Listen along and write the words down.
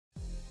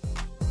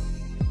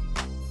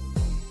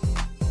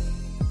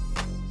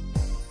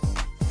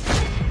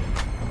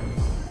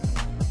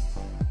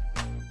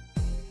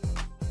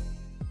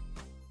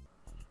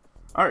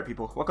Alright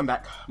people, welcome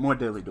back. More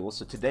Daily Duels.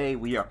 So today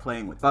we are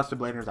playing with Buster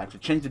Bladers. I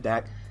actually changed the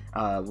deck.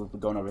 We'll be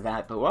going over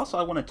that. But also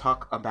I want to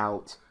talk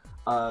about,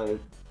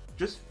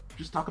 just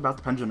talk about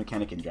the pendulum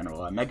mechanic in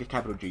general. Mega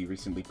Capital G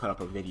recently put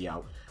up a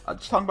video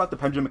just talking about the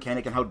pendulum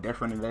mechanic and how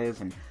different it is,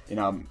 and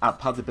a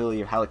possibility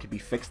of how it could be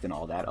fixed and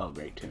all that. Oh,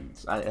 great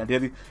tunes! I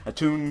did a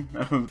tune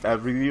a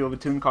review of a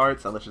tune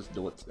card, so let's just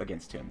do it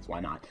against tunes. Why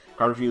not?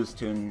 Card reviews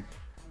tune.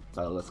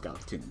 So let's go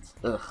tunes.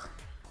 Ugh,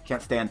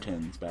 can't stand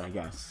tunes, but I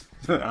guess.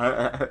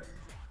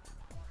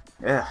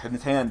 Yeah, in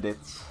his hand,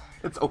 it's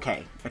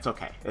okay. It's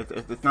okay.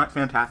 It's not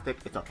fantastic.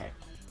 It's okay.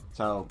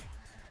 So,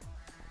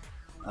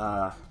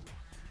 I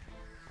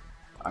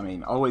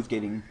mean, always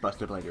getting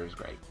Buster Blader is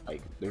great.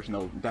 Like, there's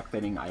no deck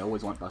fitting. I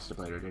always want Buster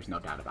Blader. There's no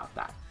doubt about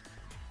that.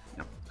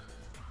 Yep.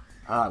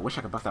 I wish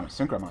I could bust out my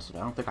Synchro Monster, but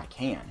I don't think I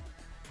can.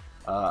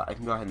 I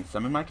can go ahead and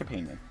summon my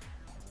companion.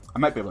 I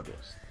might be able to do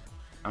this.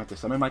 I have to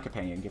summon my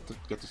companion,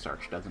 get to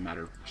search. Doesn't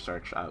matter.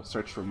 Search.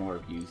 Search for more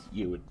of you.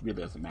 It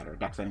really doesn't matter.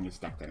 Deck setting is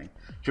deck setting.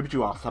 Tribute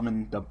you all.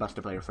 Summon the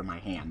Buster Player from my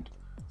hand.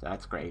 So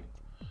that's great.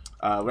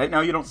 Right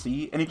now you don't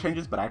see any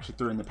changes, but I actually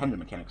threw in the pendulum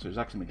mechanics. So there's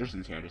actually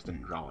magicians here. I just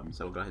didn't draw them.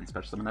 So we'll go ahead and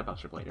special summon that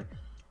Buster Player.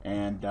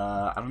 And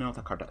I don't know what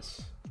that card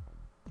does.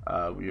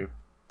 Your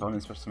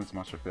opponent special summons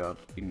monster field.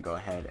 You can go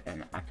ahead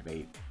and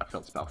activate a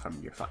field spell from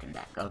your fucking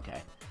deck.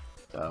 Okay.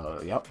 So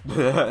yep.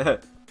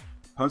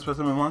 Opponent's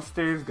special summon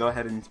monsters, go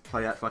ahead and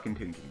play that fucking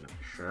Toon Kingdom.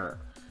 Sure.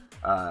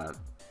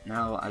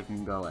 Now I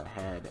can go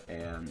ahead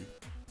and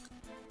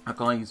I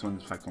can only use one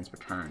effect once per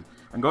turn.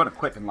 I can go ahead and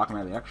equip and lock him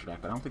out of the extra deck,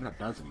 but I don't think that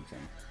does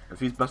anything. If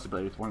he's Buster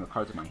Blade, it's one of the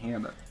cards in my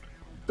hand that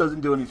doesn't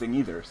do anything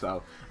either,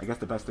 so I guess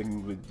the best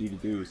thing we need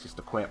to do is just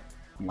equip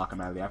and lock him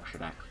out of the extra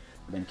deck,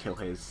 and then kill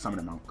his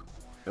Summoner Monk.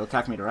 He'll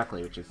attack me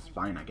directly, which is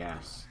fine, I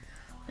guess.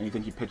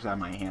 Anything he pitches out of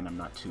my hand, I'm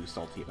not too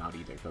salty about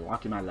either, but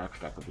locking him out of the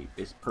extra deck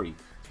is pretty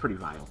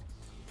vile.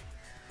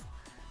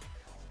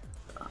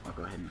 I'll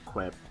go ahead and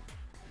equip,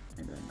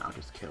 and then I'll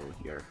just kill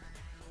your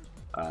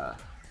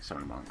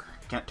Summoner Monk.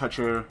 Can't touch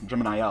your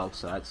Gemini Elf,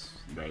 so that's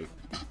great.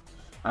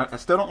 I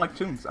still don't like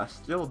tunes. I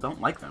still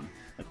don't like them.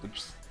 Like,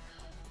 just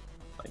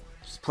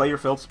play your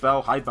field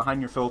spell, hide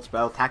behind your field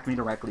spell, attack me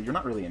directly. You're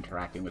not really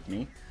interacting with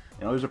me.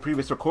 You know, there's a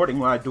previous recording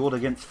where I dueled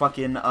against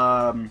fucking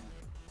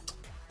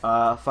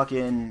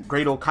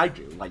Great Old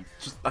Kaiju. Like,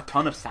 just a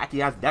ton of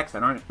sacky-ass decks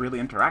that aren't really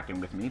interacting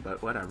with me,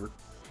 but whatever.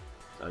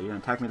 So you're gonna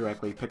attack me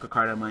directly, pick a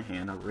card out of my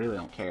hand. I really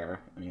don't care.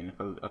 I mean,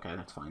 okay,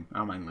 that's fine. I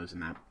don't mind losing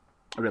that.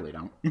 I really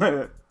don't.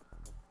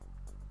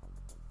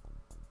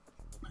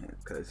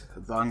 Because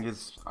as long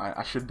as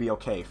I should be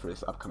okay for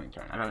this upcoming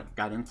turn. I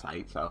got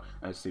insight, so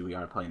let's see. We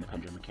are playing the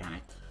pendulum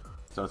mechanic.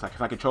 So it's like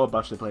if I control a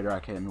Buster Blader, I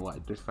can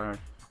what? Discard.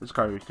 I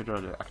can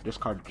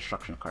discard a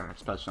destruction card. I can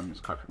special summon this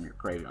card from your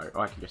graveyard,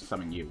 or I can just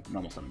summon you,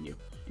 normal summon you,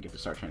 and get to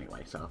search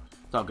anyway. So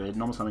it's all good.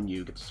 Normal summon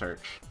you, get to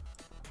search.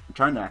 I'm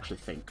trying to actually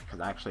think,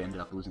 because I actually ended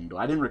up losing the duel.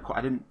 I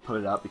didn't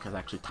put it up because I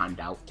actually timed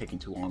out, taking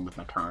too long with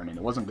my turn, and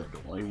it wasn't a good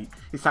duel.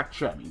 He sacked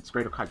shit. I mean, it's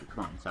Great Old Kaiju,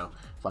 come on. So,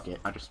 fuck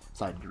it. I just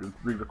decided to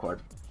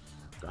re-record.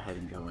 Go ahead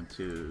and go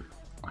into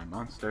my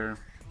monster.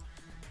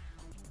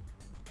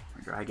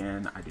 My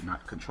dragon. I do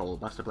not control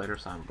Buster Blader,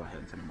 so I will go ahead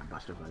and send my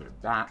Buster Blader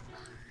back.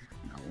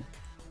 No.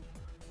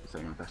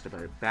 Send my Buster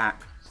Blader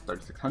back. It's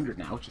 3600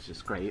 now, which is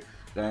just great.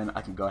 Then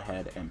I can go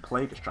ahead and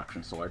play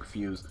Destruction Sword,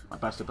 fuse my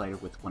Buster Blader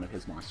with one of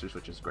his monsters,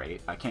 which is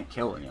great. I can't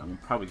kill any of them.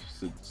 Probably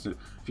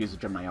fuse the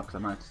Gemini Elf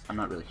because I'm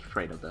not really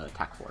afraid of the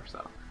attack force,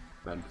 so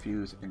then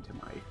fuse into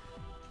my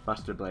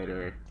Buster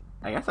Blader.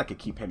 I guess I could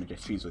keep him and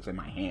just fuse within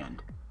my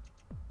hand.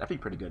 That'd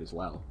be pretty good as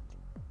well.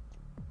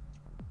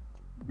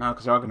 No,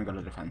 because they're all gonna go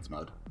to defense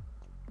mode.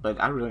 But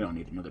I really don't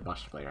need another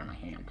Buster Blader in my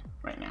hand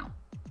right now.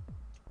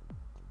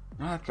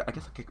 I guess I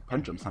could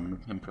Pendulum summon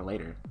him for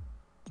later.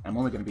 I'm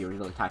only going to be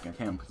really attacking with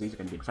him because these are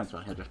going to be defensive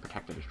and he'll just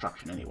protect the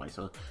destruction anyway,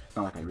 so it's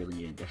not like I really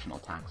need additional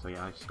attack. So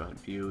yeah, I just go ahead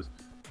and fuse.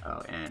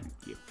 Oh, and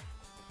you.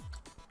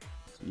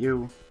 So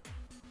you.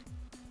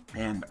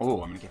 And,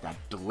 oh, I'm going to get that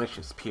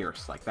delicious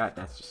Pierce like that.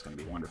 That's just going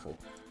to be wonderful.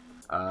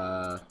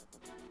 I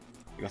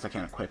guess I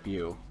can't equip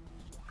you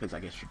because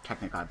I guess you're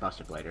technically a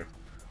Buster Blader.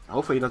 So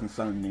hopefully he doesn't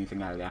summon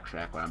anything out of the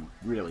extra deck where I'm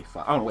really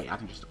fun. Oh, wait, I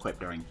can just equip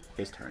during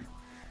his turn.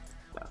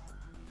 So,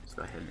 just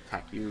go ahead and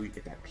attack you. You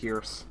get that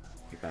Pierce.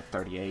 Get that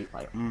 38,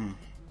 like, Send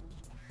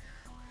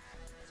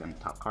the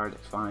top card,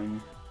 that's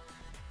fine.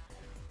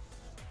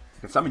 I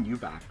can summon you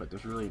back, but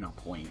there's really no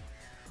point.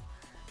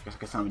 I guess I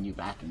can summon you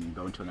back and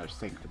go into another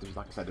sync, but there's,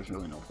 like I said, there's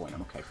really no point.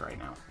 I'm okay for right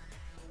now.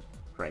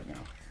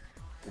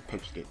 We'll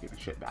pitch get the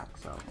shit back.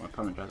 So when my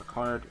opponent draws a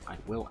card, I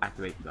will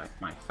activate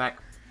my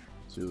effect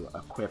to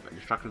equip a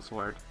Destruction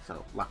Sword,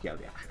 so lock you out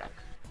of the extra deck.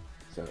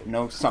 So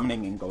no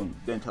summoning and going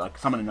into, like,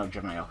 summon another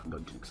Gemini Elf and go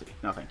into Nuke City.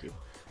 No, thank you.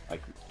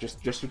 Like,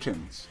 just your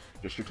tunes.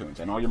 Just your tunes.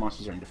 And all your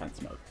monsters are in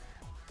defense mode.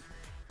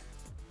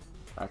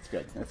 That's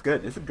good. That's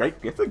good. It's a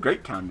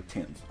great count of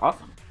tunes.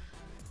 Awesome.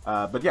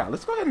 But yeah,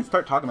 let's go ahead and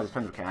start talking about this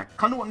pendulum mechanic. I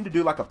kind of wanted to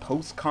do like a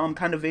post-com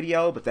kind of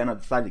video, but then I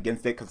decided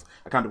against it because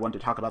I kind of wanted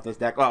to talk about this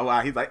deck. Oh,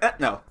 wow, he's like,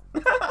 no.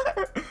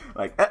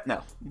 Like,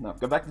 no.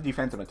 Go back to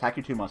defense and attack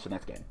your 2 monsters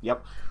next game.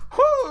 Yep.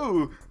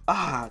 Whoo!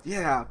 Ah,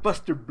 yeah.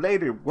 Buster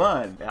Blader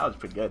won. That was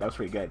pretty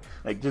good.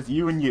 Like, just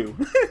you and you.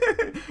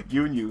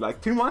 You and you.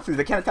 Like, 2 monsters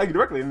that can't attack you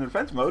directly in the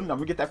defense mode, and I'm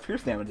gonna get that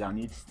pierce damage down.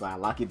 You just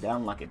lock it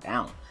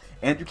down.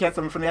 And you can't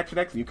summon from the extra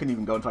deck, so you couldn't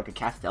even go into like a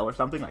Castel or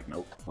something. Like,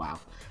 nope. Wow.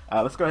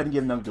 Let's go ahead and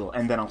get another duel,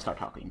 and then I'll start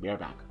talking. Be right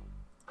back.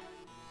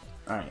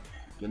 Alright,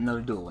 get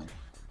another duel in.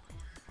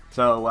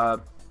 So,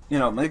 you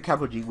know, Mega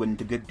Capital G went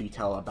into good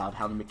detail about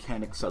how the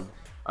mechanics of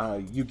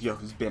Yu-Gi-Oh!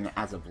 Has been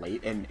as of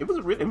late, and it was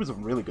a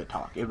really good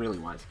talk. It really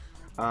was.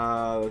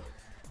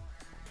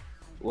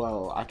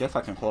 Well, I guess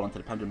I can hold on to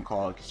the Pendulum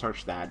Call, I can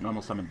search that,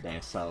 normal summon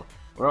this, so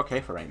we're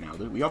okay for right now.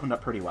 We opened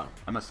up pretty well,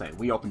 I must say.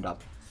 We opened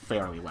up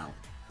fairly well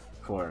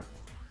for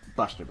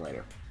Buster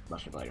Blader.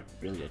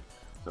 Really did.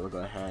 So we'll go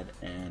ahead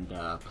and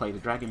play the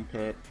Dragon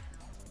Pit,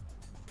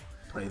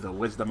 play the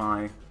Wisdom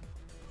Eye,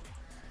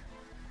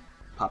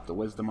 pop the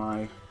Wisdom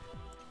Eye,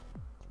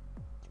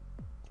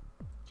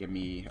 give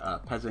me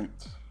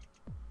Peasant,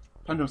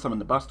 Pendulum summon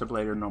the Buster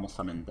Blader, normal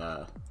summon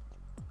the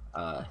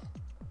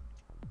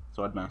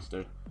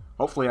Swordmaster.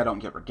 Hopefully I don't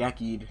get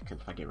Regeki'd, because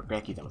if I get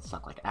Regeki'd that would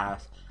suck like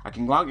ass. I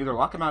can either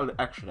lock him out of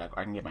the extra deck, or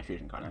I can get my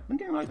fusion card. I'm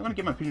gonna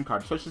get my fusion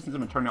card, especially since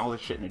I'm turning all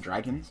this shit into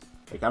dragons.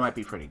 Like, that might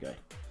be pretty good.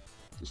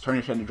 Just turn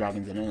your shit into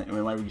dragons, and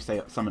whenever you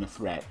say summon a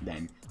threat,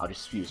 then I'll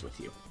just fuse with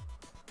you.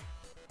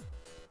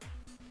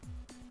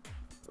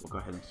 So we'll go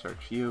ahead and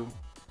search you.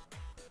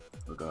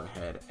 We'll go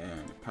ahead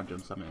and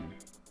Pendulum summon.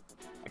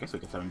 I guess we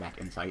can summon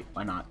back Insight.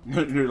 Why not?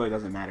 It really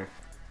doesn't matter.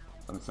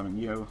 Summon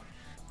you.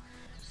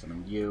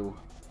 Summon you.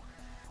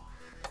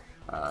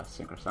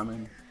 Synchro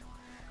summon.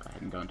 Go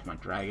ahead and go into my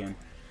dragon.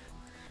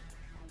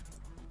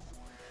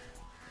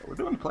 But we're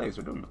doing the plays.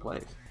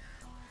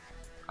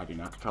 I do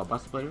not control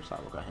Buster Blader, so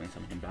I will go ahead and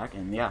summon him back.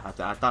 And yeah, I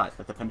thought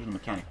that the Pendulum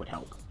mechanic would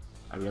help.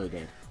 I really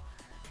did.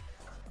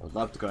 I would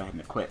love to go ahead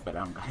and equip, but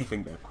I don't got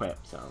anything to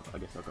equip, so I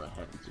guess I'll go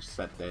ahead and just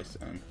set this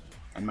and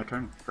end my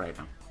turn right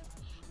now.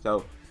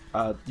 So,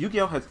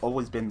 Yu-Gi-Oh! Has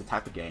always been the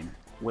type of game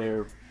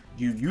where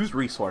you use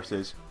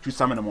resources to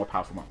summon a more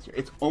powerful monster.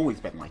 It's always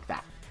been like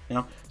that, you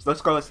know? So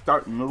let's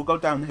start, and we'll go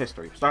down the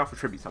history. Start off with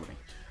tribute summoning.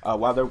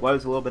 While there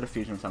was a little bit of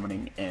fusion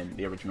summoning in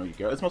the original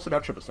Yu-Gi-Oh! It's mostly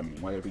about tribute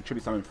summoning, whether it be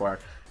tribute summoning for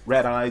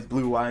Red Eyes,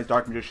 Blue Eyes,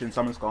 Dark Magician,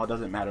 Summon Skull,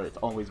 doesn't matter, it's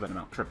always been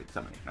about tribute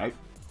summoning, right?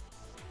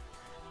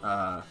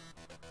 I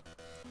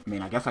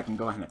mean, I guess I can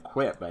go ahead and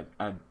equip, but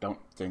I don't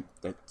think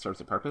that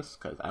serves a purpose,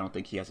 because I don't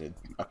think he has an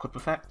equip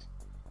effect.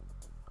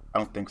 I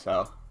don't think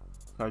so.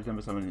 Card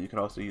jump summon, you could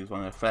also use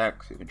one of the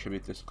effects. You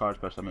contribute this card,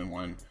 special summon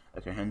one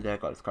at your hand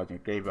deck, or this card in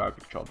your graveyard if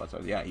you control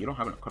buzzers. Yeah, you don't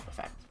have an equip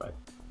effect, but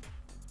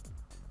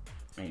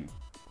I mean,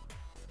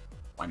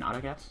 why not,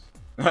 I guess?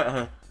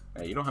 Yeah,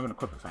 you don't have an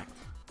equip effect.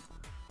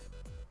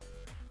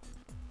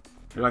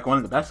 You're like one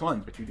of the best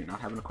ones, but you do not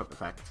have an equip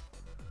effect.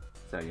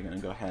 So you're gonna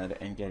go ahead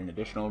and get an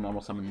additional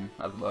normal summon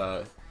of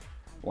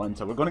one.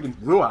 So we're going against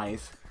Blue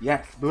Eyes.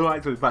 Yes, Blue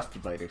Eyes with Buster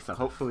Blader. So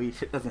hopefully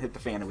shit doesn't hit the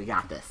fan and we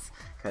got this.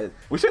 Because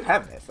we should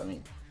have this. I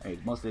mean,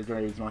 most of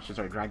the monsters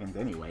are dragons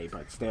anyway,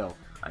 but still,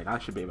 like, I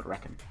should be able to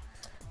wreck him.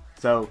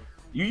 So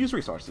you use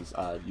resources.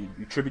 You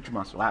tribute your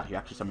monster. Wow, you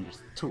actually summon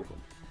just 2 of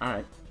them.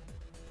 Alright.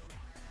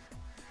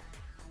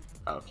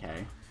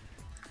 Okay.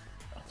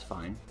 That's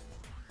fine.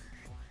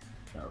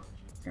 So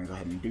I'm gonna go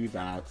ahead and do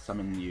that.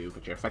 Summon you,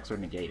 but your effects are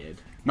negated.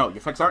 No, your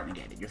effects aren't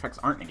negated. Your effects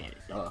aren't negated.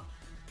 Duh.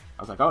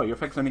 I was like, oh, your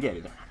effects are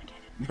negated. They're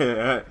not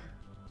negated.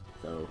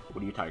 So,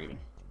 what are you targeting?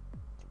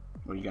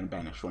 What are you going to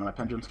banish? One of my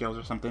Pendulum Scales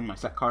or something? My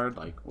set card?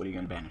 Like, what are you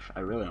going to banish? I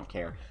really don't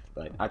care,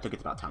 but I think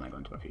it's about time I go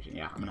into a fusion.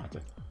 Yeah, I'm going to have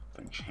to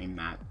chain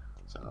that.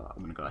 So,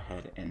 I'm going to go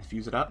ahead and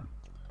fuse it up.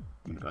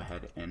 I'm going to go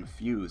ahead and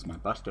fuse my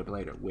Buster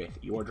Blader with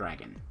your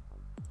dragon.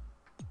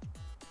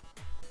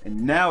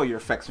 And now your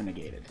effects are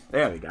negated.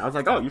 There we go. I was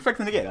like, oh, your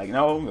effects are negated. Like,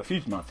 no, the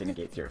fusion monster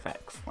negates your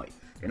effects. Like,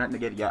 you're not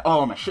negated yet.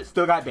 Oh, my shit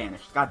still got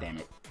banished. God damn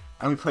it.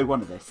 I only play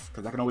one of this,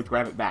 because I can always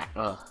grab it back.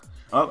 Ugh.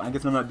 Oh, I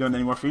guess I'm not doing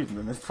any more fusions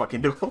in this fucking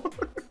duel.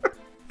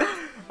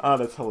 Oh,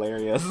 that's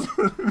hilarious.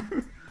 I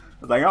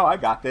was like, oh, I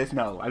got this.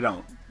 No, I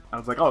don't. I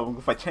was like, oh,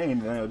 if I chain,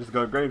 then it'll just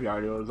go to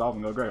graveyard. It'll resolve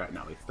and go graveyard.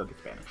 No, it still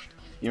gets banished.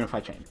 Even if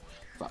I chain.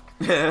 Fuck.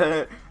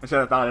 I should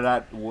have thought of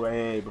that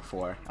way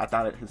before. I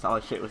thought his all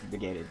his shit was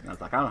negated. And I was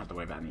like, I don't have to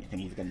worry about anything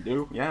he's gonna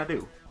do. Yeah, I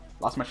do.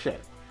 Lost my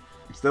shit.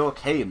 I'm still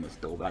okay in this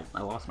duel, but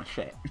I lost my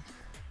shit.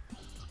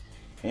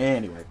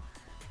 Anyway.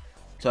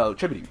 So,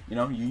 tributing, you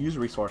know, you use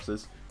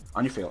resources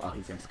on your field. Oh,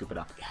 he's gonna scoop it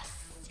up. Yes,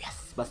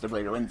 yes, Buster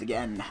Blader wins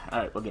again.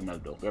 Alright, we'll get another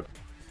duel.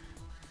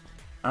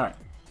 Alright.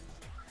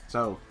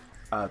 So,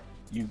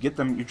 you get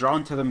them, you draw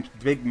into them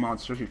big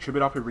monsters, you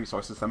tribute off your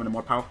resources, summon a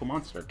more powerful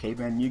monster.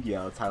 Caveman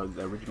Yu-Gi-Oh! That's how it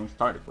originally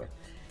started with.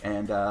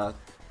 And,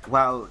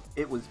 while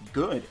it was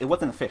good, it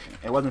wasn't efficient.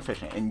 It wasn't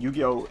efficient. And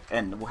Yu-Gi-Oh!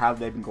 And how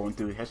they've been going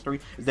through history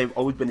is they've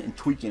always been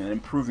tweaking and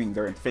improving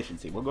their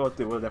efficiency. We'll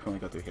definitely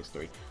go through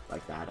history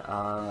like that.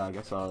 I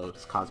guess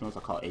it's Cosmos.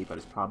 I'll call it 8, but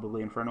it's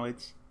probably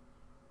Infernoids.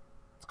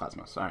 It's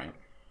Cosmos. Alright.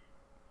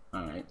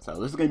 Alright, so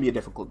this is going to be a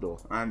difficult duel.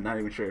 I'm not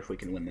even sure if we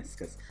can win this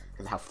because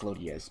of how floaty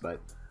he is,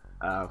 but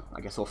I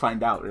guess we'll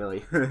find out,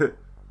 really.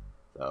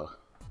 So,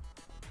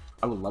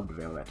 I would love to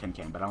Veil that Tin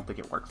Can, but I don't think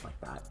it works like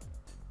that.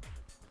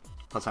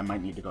 Plus, I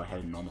might need to go ahead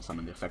and normal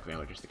summon the Effect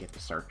Veiler just to get the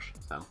search,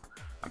 so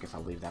I guess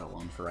I'll leave that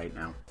alone for right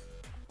now.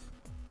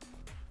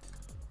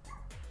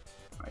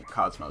 Alright,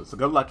 Cosmos. So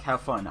good luck,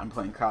 have fun. I'm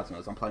playing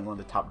Cosmos. I'm playing one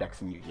of the top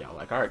decks in Yu-Gi-Oh!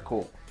 Like, alright,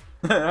 cool.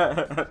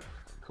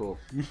 Cool.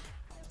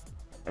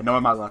 And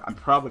knowing my luck, I'm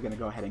probably going to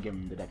go ahead and give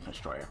him the Deck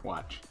Destroyer.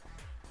 Watch.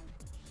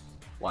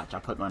 Watch, I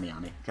put money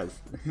on it, because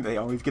they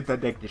always get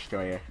that Deck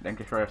Destroyer. Deck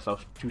Destroyer is so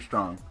too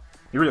strong.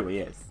 He really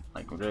is.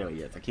 Like,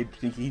 really is. Like, he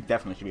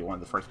definitely should be one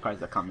of the first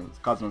cards that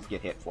Cosmos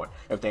get hit for,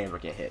 if they ever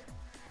get hit.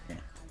 Yeah.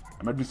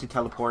 Emergency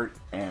Teleport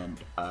and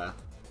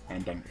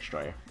Deck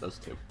Destroyer. Those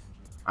two.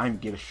 I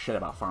don't give a shit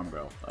about Farm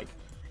Girl. Like,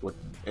 with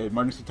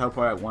Emergency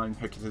Teleport at 1,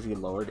 her consistency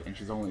lowered, and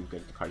she's only as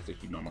good as the cards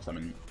that you normal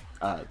summon,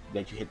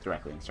 that you hit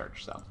directly in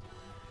search, so.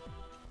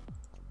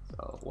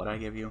 So, what did I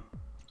give you?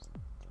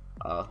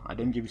 I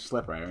didn't give you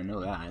Slip Rider, I know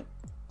that.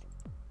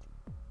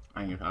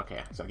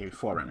 Okay, so I gave you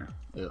Forerunner.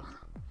 Ugh.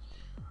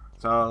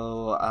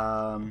 So,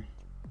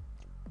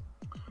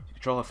 you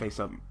control a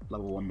face-up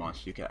level 1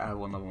 monster. You can add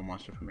 1 level 1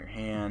 monster from your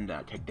hand,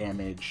 take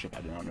damage if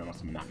I don't normal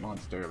summon that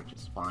monster, which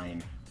is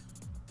fine.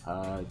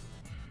 So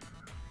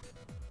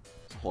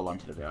hold on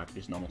to the veil. I can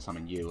just normal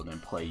summon you and then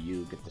play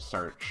you, get the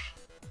search.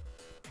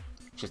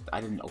 Just,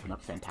 I didn't open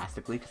up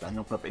fantastically because I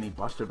didn't open up any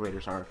Buster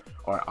Bladers or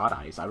Odd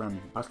Eyes. I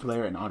run Buster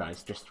Blader and Odd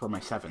Eyes just for my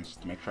 7s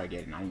to make sure I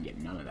get it, and I didn't get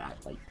none of that.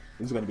 Like,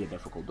 this is going to be a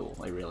difficult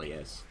duel. It really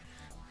is.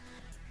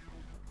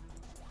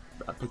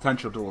 A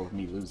potential duel of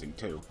me losing,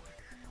 too.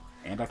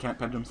 And I can't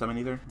Pendulum Summon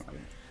either?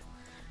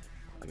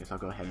 I guess I'll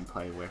go ahead and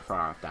play Where Far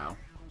Art Thou.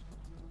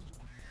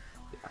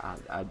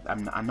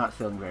 I'm not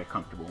feeling very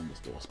comfortable in this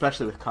duel,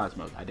 especially with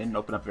Cosmos. I didn't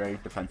open up very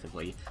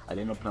defensively, I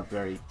didn't open up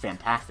very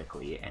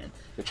fantastically, and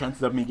the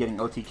chances of me getting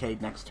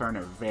OTK'd next turn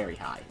are very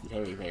high.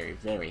 Very, very,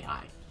 very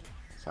high.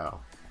 So,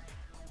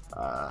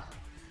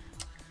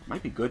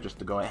 might be good just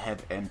to go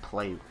ahead and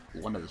play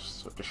one of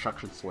the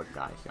Destruction Sword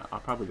guys. Yeah, I'll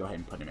probably go ahead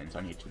and put him in, so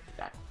I need to do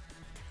that.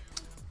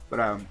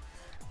 But,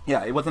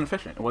 yeah, it wasn't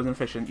efficient. It wasn't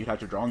efficient. You'd have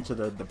to draw into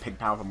the big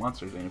powerful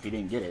monsters, and if you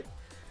didn't get it,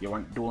 you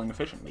weren't dueling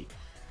efficiently.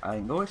 I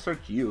can go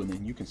search you, and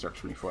then you can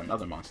search me for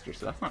another monster,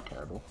 so that's not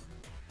terrible.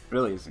 It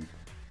really isn't.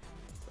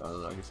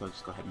 I guess I'll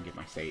just go ahead and get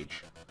my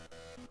Sage.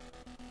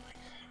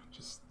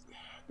 Just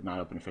did not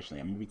open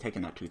efficiently. I'm going to be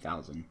taking that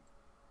 2,000.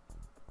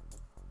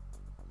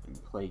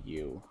 And play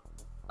you.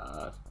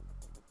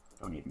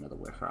 Don't need another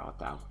Where Far Art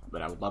Thou.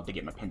 But I would love to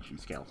get my Pension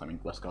Scales. I mean,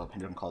 Westgall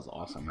Pendulum Call is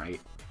awesome, right?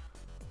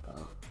 I'm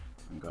going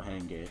to go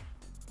ahead and get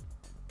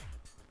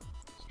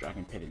this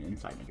Dragon Pit and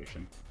Insight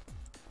Magician.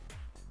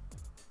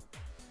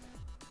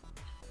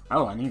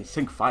 Oh, I need a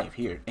Sync 5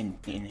 here, in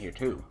here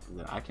too, so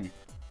that I can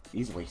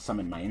easily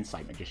summon my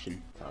Insight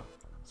Magician, so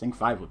Sync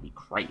 5 would be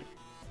great.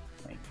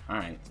 Like,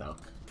 alright, so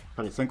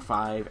put a Sync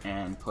 5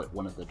 and put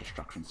one of the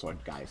Destruction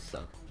Sword guys,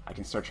 so I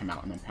can search him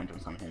out and then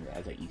Pendulum summon him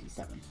as an easy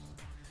 7.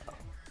 So,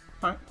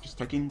 alright, just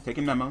taking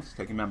memos,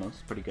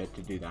 pretty good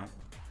to do that.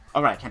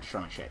 Alright, I can't destroy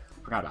my shit.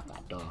 Forgot about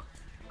that, duh.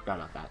 Forgot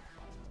about that.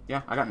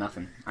 Yeah, I got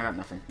nothing.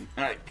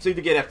 Alright, so you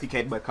get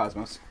FTK'd by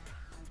Cosmos.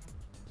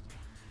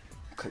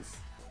 Because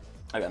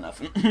I got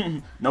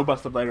nothing. No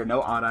Buster Blader,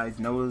 no Odd Eyes,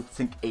 no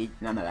Sync 8,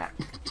 none of that.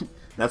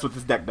 That's what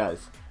this deck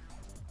does.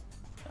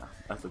 Yeah,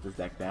 that's what this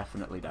deck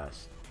definitely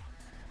does.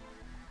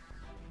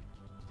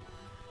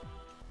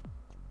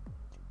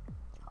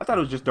 I thought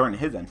it was just during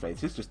his end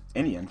phase. It's just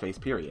any end phase,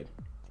 period.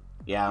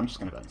 Yeah, I'm just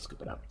gonna go ahead and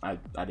scoop it up. I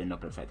didn't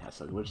open a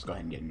fantastic, so we'll just go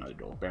ahead and get another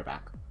duel.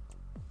 Bareback.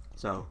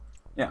 So,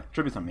 yeah,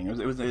 tribute something.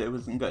 It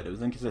wasn't good. It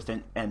was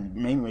inconsistent, and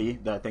mainly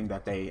the thing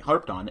that they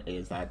harped on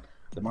is that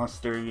the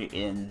monster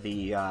in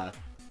the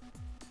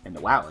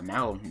WoW, and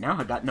now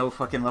I got no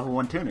fucking level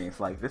 1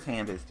 tunings. Like, this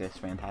hand is just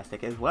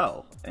fantastic as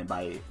well. And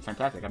by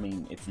fantastic, I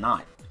mean it's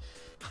not.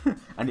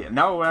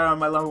 Now we're on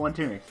my level 1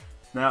 tunings.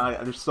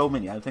 Now there's so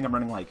many. I think I'm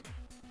running like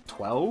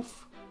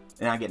 12,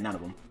 and I get none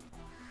of them.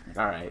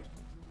 Like,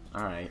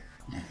 alright.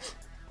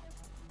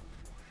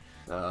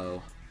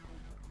 So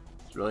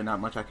there's really not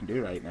much I can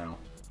do right now.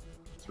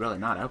 It's really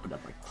not. I opened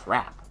up like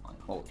crap. Like,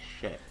 holy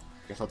shit.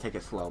 Guess I'll take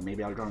it slow.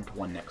 Maybe I'll draw into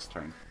 1 next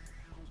turn.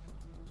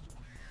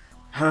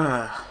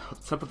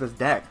 What's up with this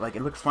deck? Like,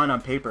 it looks fine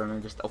on paper, and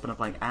then just open up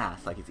like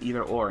ass. Like, it's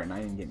either or, and I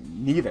didn't get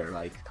neither.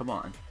 Like, come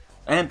on.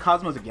 And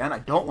Cosmos again. I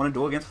don't want to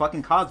duel against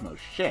fucking Cosmos.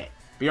 Shit.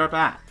 Be right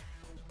back.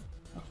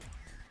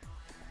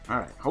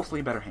 Alright,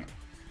 hopefully a better hand.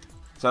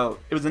 So,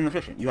 it was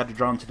inefficient. You had to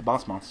draw into the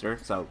boss monster,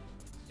 so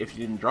if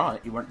you didn't draw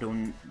it, you weren't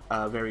doing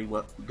very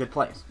good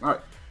plays.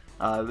 Alright,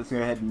 let's go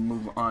ahead and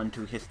move on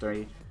to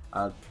history.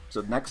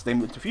 So next they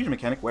move to Fusion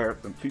Mechanic, where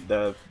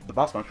the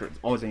boss monster is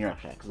always in your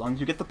extra deck. As long as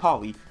you get the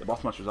poly, the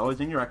boss monster is always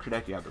in your extra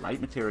deck. You have the right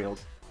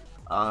materials.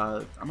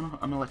 I'm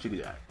gonna let you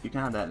do that. You can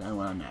have that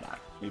when I'm mad at.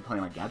 Are you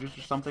playing like gadgets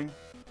or something?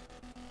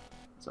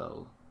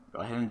 So go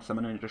ahead and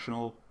summon an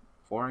additional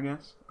 4, I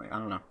guess. Like, I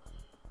don't know.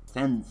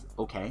 10's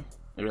okay.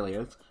 It really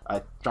is.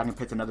 Dragon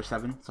Pit's another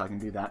 7, so I can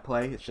do that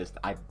play. It's just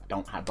I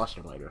don't have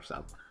Buster Blader,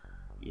 so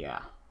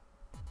yeah.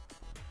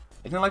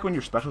 Isn't it like when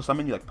you're special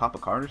summon, you like pop a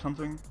card or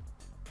something?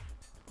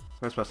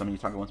 First plus, I mean, you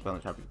target one spell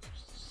and trap,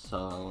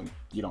 so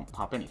you don't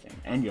pop anything,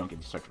 and you don't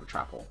get to search for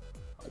trap hole.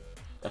 Like,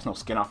 that's no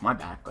skin off my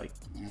back. Like,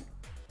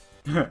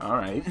 all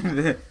right,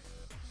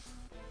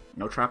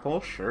 no trap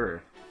hole,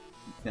 sure.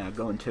 Yeah,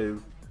 go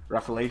into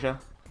Rafflesia,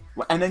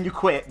 and then you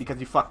quit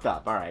because you fucked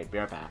up. All right, be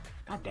right back.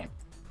 God damn.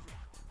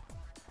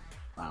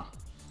 Wow.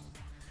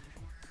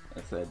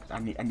 I said I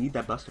need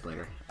that Buster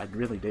Blader. I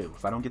really do.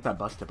 If I don't get that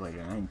Buster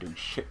Blader, I ain't doing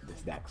shit with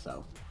this deck.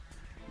 So,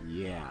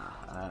 yeah,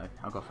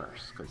 I'll go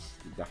first because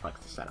the deck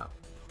likes to set up.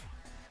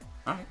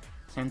 All right,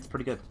 sounds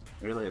pretty good.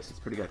 It really is. It's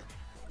pretty good.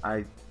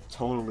 I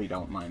totally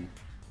don't mind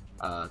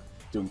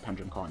doing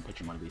Pendulum Call and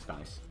pitching one of these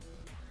guys.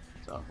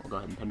 So we'll go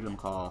ahead and Pendulum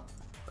Call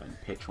and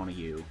pitch one of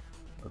you.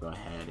 We'll go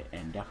ahead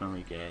and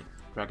definitely get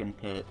Dragon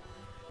Pit.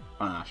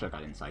 Oh, no, I should have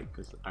got Insight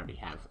because I already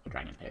have a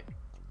Dragon Pit.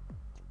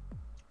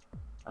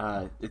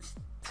 It's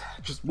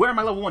just, where are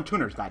my level 1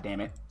 tuners,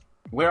 goddammit?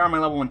 Where are my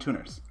level 1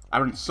 tuners? I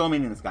run so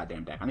many in this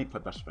goddamn deck. I need to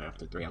put Buster Blader up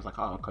to 3. I was like,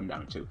 oh, I'll come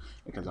down to 2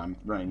 because I'm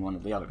running one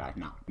of the other guys.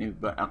 No,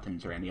 but up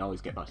to Randy,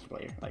 always get Buster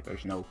Blader. Like,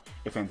 there's no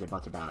ifs, ands, or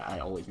buts about it. I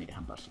always need to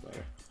have Buster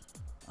Blader.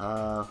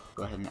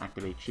 Go ahead and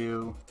activate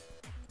you.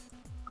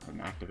 Go ahead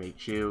and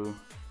activate you.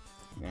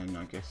 Then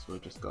I guess we'll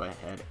just go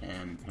ahead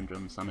and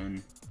Pendulum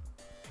Summon.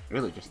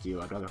 Really just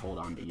you. I'd rather hold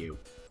on to you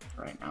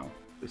right now.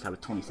 At least have a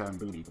 27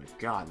 booty, but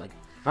god, like,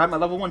 if I had my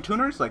level 1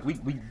 tuners, like,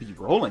 we'd be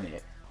rolling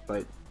it.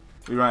 But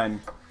we run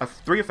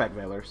 3 Effect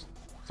Veilers,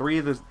 3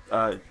 of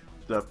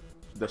the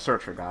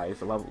Searcher guys,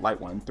 the level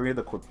light one, 3 of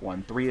the Quick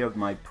one, 3 of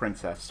my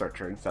Princess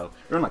Searcher, so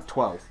we're in like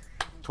 12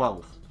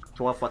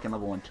 fucking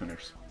level 1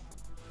 tuners.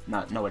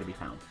 Nowhere to be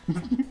found.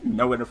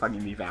 Nowhere to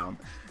fucking be found.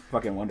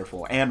 Fucking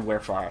wonderful. And we're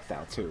far off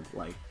out too,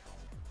 like,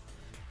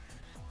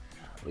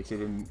 at least it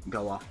didn't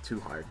go off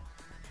too hard.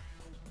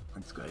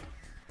 That's good.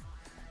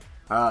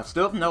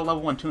 Still no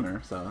level 1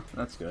 tuner, so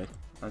that's good.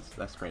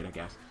 That's great, I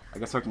guess. I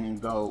guess I can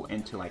go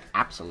into, like,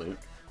 Absolute,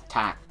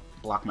 attack,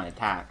 block my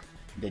attack,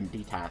 then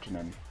detach, and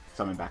then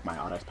summon back my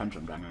Auto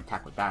Pendulum Dragon and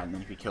attack with that, and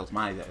then if he kills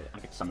I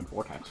get summon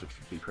Vortex, which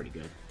would be pretty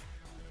good.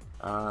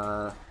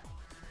 Probably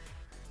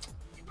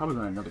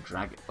run another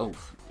Dragon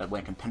Oath. That way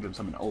I can Pendulum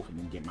Summon Oath and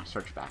then get my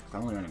search back.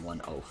 I'm only running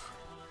 1 Oath.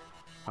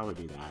 Probably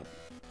do that.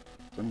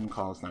 Pendulum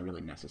Call is not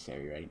really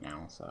necessary right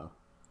now, so...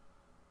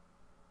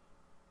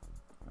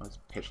 I was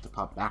pitched to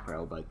pop back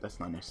row, but that's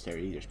not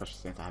necessary either, especially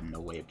since I have no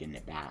way of getting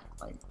it back.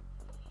 Like,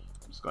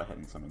 just go ahead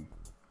and summon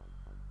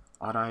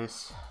Odd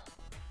Ice.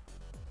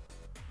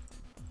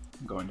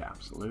 Go into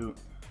Absolute.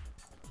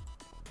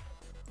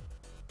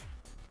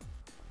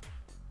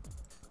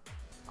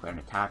 Clear an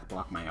attack,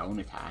 block my own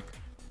attack.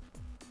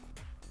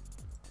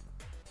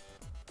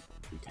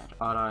 Detach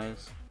Odd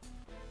Eyes.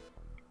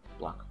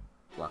 Block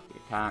the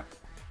attack.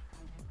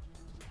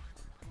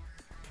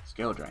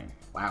 Skill Drain.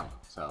 Wow.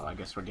 So I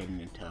guess we're getting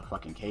into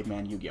fucking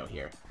Caveman Yu-Gi-Oh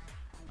here.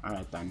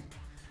 Alright then.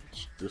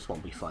 This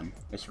won't be fun.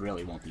 This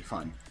really won't be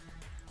fun.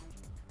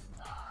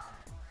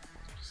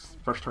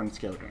 First turn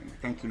Skill Drain.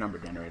 Thank you, Number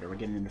Generator. We're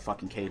getting into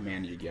fucking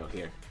Caveman Yu-Gi-Oh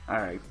here.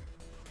 Alright.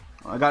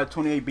 Well, I got a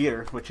 28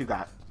 beater. What you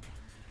got?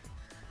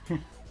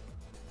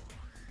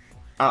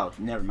 Oh,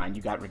 never mind.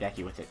 You got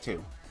Radeki with it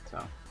too.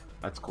 So,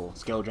 that's cool.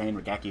 Skill Drain,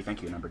 Radeki.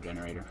 Thank you, Number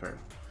Generator, for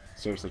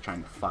seriously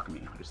trying to fuck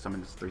me. I just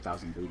summoned this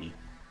 3000 booty.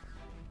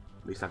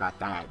 At least I got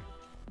that.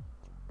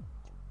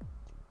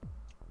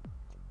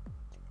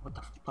 What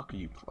the fuck are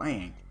you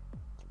playing?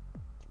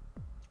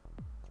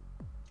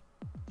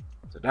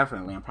 So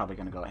definitely, I'm probably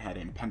going to go ahead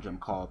and Pendulum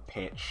Call,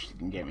 pitch. You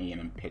can get me in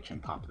and pitch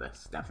and pop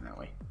this.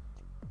 Definitely.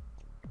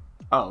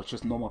 Oh, it's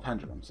just normal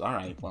Pendulums.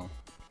 Alright, well,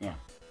 yeah.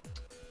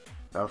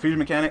 So, Fusion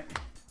Mechanic.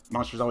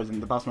 Monsters always in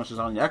the boss monsters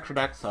on your extra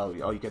deck, so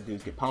all you gotta do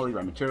is get Poly,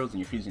 Red Materials, and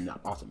you're fusing up.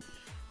 Awesome.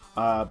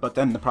 But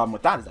then the problem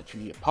with that is that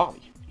you need a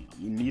Poly.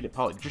 You need a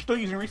Poly. But you're still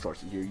using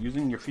resources. You're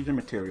using your fusion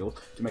materials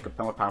to make a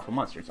more powerful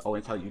monster. It's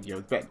always how Yu-Gi-Oh!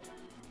 Is big.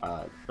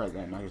 But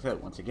then, like I said,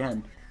 once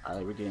again,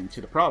 we're getting to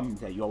the problem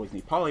that you always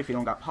need Poly. If you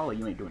don't got Poly,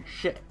 you ain't doing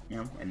shit, you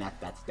know? And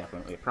that's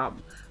definitely a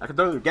problem. I could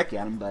throw the Geki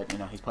at him, but, you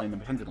know, he's playing the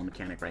Pendulum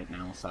mechanic right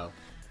now, so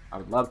I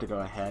would love to go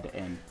ahead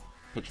and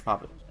pitch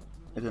pop it.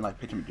 Is it like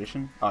Pitch a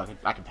Magician? Oh,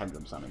 I can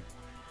Pendulum Summon.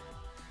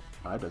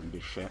 Oh, that doesn't do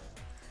shit.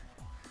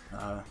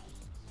 I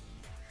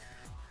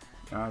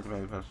don't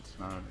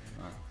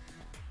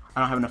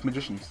have enough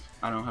magicians.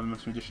 I don't have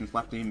enough magicians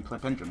left to even play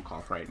Pendulum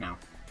Call right now.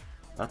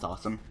 That's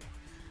awesome.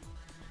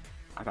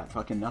 I got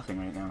fucking nothing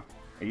right now.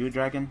 Are you a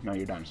dragon? No,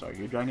 you're a dinosaur. Are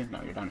you a dragon?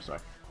 No, you're a dinosaur.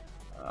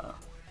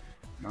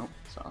 Nope.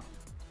 So,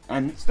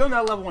 and still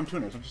no level 1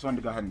 tuners. I just wanted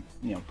to go ahead and,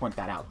 you know, point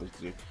that out.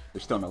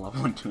 There's still no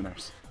level 1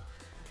 tuners.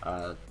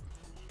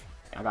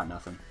 I got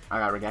nothing. I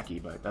got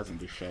Regeki, but it doesn't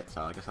do shit,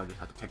 so I guess I'll just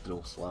have to take it a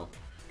little slow.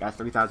 Got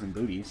 3,000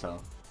 booty, so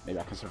maybe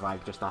I can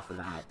survive just off of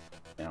that.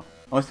 You know,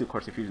 mostly, of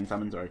course, the fusion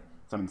summons or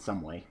summon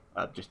some way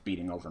of just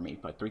beating over me.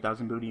 But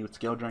 3,000 booty with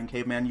Skill Drain,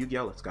 Caveman,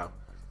 Yu-Gi-Oh! Let's go.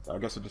 So I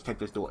guess I'll just take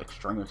this duel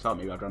extremely slow.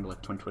 Maybe I'll run to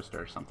like Twin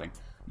Twister or something.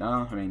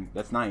 No, I mean,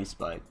 that's nice,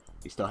 but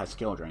he still has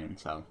Skill Drain,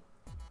 so.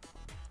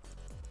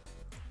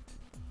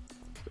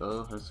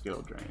 Still has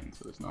Skill Drain,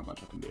 so there's not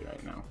much I can do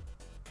right now.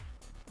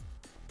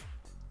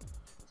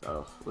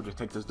 So we'll just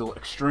take this duel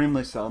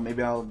extremely slow.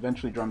 Maybe I'll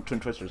eventually draw Twin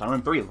Twisters. I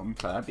run 3 of them,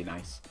 so that'd be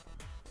nice.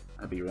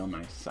 That'd be real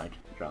nice. I'd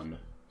draw the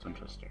Twin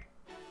Twister.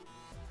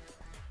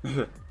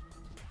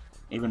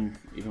 even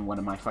one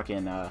of my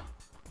fucking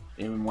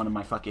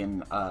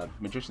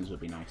magicians would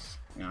be nice.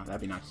 You know,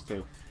 that'd be nice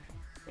too.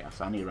 Yeah,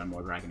 so I need to run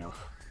more Dragon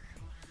Elf.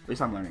 At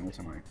least I'm learning.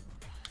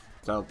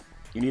 So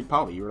you need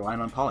poly. You're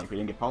relying on poly. If you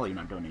didn't get poly, you're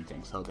not doing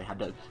anything. So they had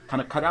to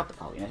kind of cut out the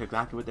poly, and that's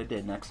exactly what they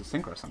did. Next is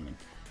Synchro Summoning.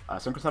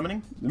 Synchro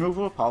Summoning,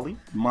 removal of poly.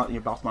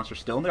 Your boss monster's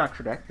still in the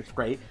extra deck. It's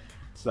great.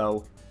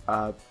 So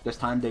this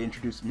time they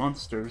introduced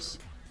monsters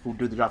who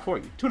do the job for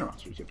you. Tuner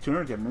monsters. You have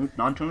tuners, you have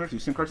non-tuners, you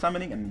Synchro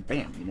Summoning, and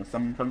bam, you know,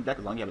 summon from the deck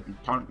as long as you have a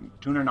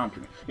tuner,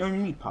 non-tuner. You don't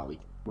even need poly.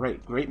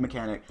 Great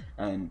mechanic,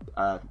 and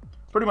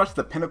pretty much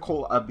the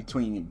pinnacle of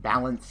between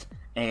balance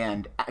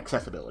and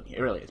accessibility.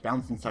 It really is.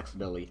 Balance and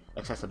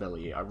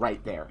accessibility are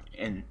right there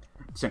in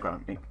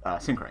Synchro. You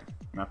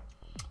know?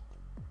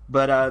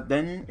 But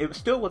then it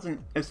still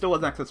wasn't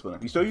accessible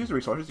enough. You still use the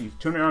resources. You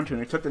tuner on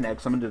tuner, took the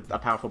neg, summoned a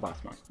powerful boss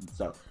monster.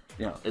 So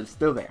you know it's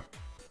still there.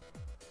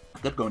 I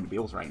could go into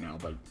Beals right now,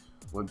 but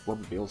what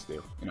would Beals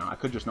do? You know, I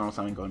could just normal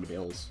summon, go into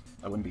Beals.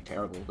 That wouldn't be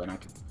terrible. Then I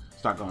could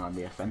start going on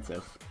the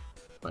offensive.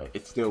 But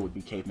it still would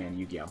be Caveman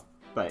Yu-Gi-Oh!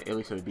 But at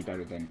least it would be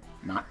better than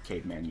not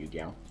Caveman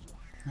Yu-Gi-Oh!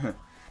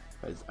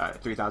 Because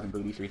 3,000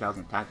 booty,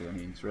 3,000 attack, I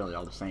mean, it's really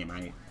all the same,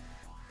 right?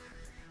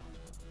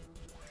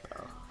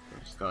 So,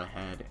 let's go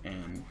ahead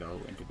and go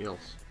into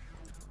Bills.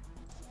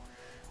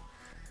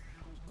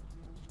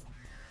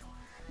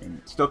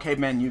 And still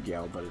Caveman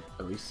Yu-Gi-Oh! But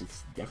at least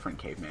it's different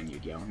Caveman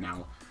Yu-Gi-Oh!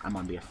 Now I'm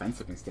on the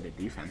offensive instead of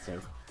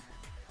defensive.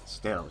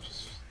 Still,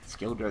 just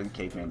skill-driven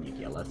Caveman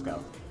Yu-Gi-Oh! Let's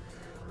go.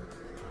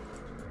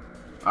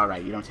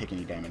 Alright, you don't take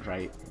any damage,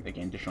 right?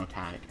 Again, additional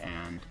attack,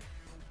 and...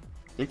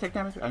 Did they take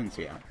damage? I didn't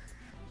see that.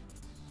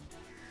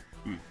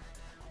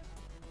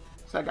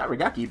 So I got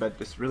Regeki, but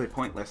it's really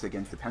pointless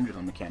against the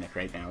Pendulum mechanic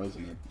right now,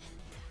 isn't it?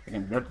 I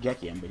can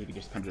Regeki him, but he can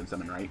just Pendulum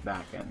summon right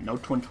back. And no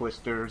Twin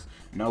Twisters,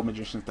 no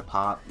Magicians to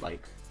pop,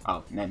 like...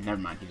 Oh, never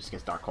mind, he just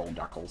gets Dark Hole and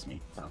Dark Holes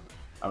me. So,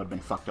 I would have been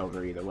fucked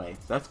over either way.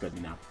 So that's good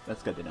to know.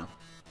 That's good to know.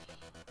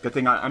 Good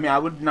thing, I mean, I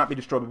would not be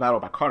destroyed by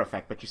battle by card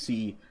effect, but you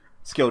see...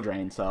 Skill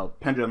drain, so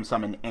Pendulum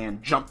summon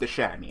and jump the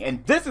shit out of me.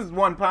 And this is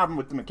one problem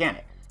with the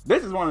mechanic.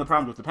 This is one of the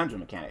problems with the Pendulum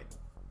mechanic.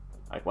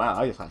 Like, wow,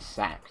 I just got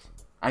sacked.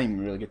 I didn't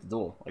even really get the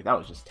duel. Like, that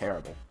was just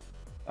terrible.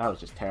 That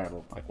was just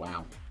terrible. Like,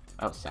 wow.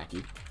 That was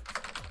sacky.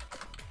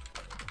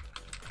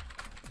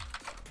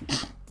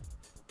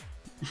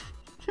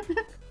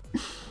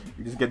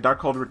 You just get Dark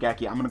Cold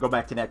Regeki. I'm gonna go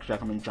back to the extra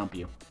deck. I'm gonna jump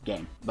you.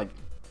 Game. Like,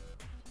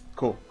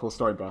 cool. Cool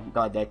story, bro. I'm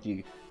glad that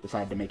you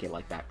decided to make it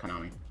like that,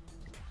 Konami.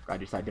 I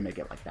decided to make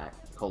it like that.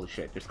 Holy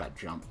shit, just got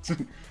jumped.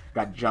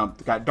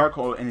 Got Dark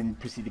Hole, and then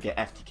proceed to get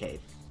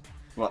FTK'd.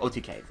 Well,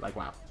 OTK'd. Like,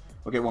 wow.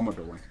 We'll get one more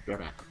dueling. Be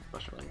right back.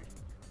 Later.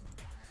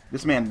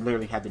 This man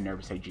literally had the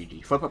nerve to say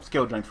GG. Flip up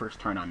skill drain first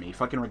turn on me,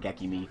 fucking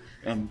Regeki me,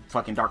 and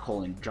fucking Dark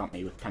Hole and jump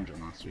me with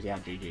Pendulum monsters. Yeah,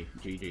 GG.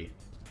 GG.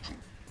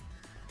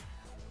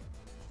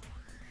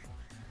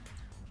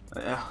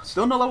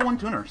 Still no level 1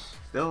 tuners.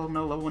 Still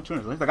no level 1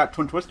 tuners. At least I got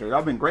Twin Twister. That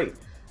would've been great.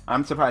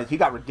 I'm surprised he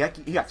got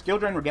Regeki. He got Skill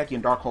Drain, Regeki,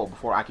 and Dark Hole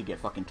before I could get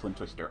fucking Twin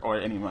Twister or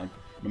anyone,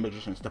 the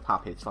Magicians, to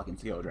pop his fucking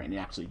Skill Drain and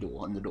actually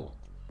duel in the duel.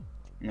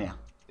 Yeah.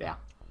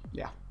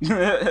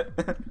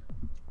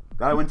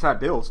 Gotta win inside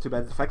Bills. Too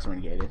bad the effects were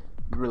negated.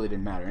 It really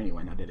didn't matter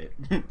anyway, now did it?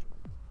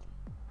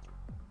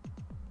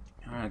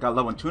 Alright, I got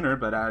low on tuner,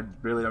 but I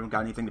really don't got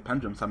anything to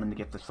Pendulum summon to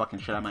get this fucking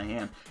shit out of my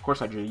hand. Of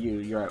course I drew you.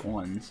 You're at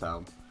 1,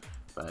 so.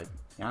 But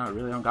yeah, I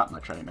really don't got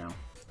much right now.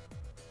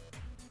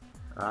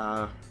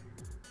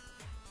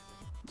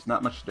 There's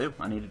not much to do.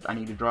 I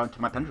need to draw into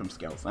my Pendulum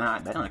skills. Then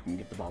I can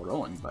get the ball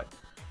rolling, but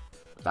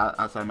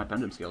outside my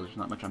Pendulum skills, there's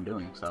not much I'm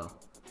doing, so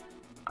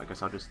I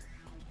guess I'll just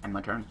end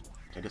my turn.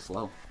 Take it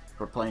slow. If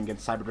we're playing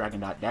against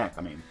CyberDragon.deck,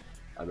 I mean,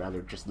 I'd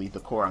rather just leave the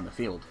core on the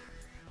field.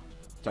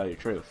 To tell you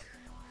the truth.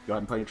 Go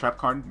ahead and play your trap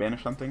card,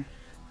 banish something.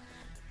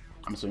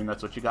 I'm assuming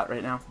that's what you got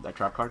right now? That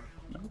trap card?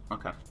 No?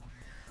 Okay.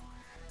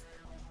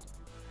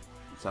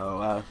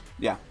 So,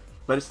 yeah.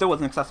 But it still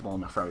wasn't accessible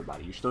enough for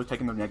everybody. You're still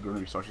taking the negative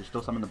resources, you're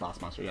still summoning the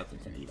boss monster, you have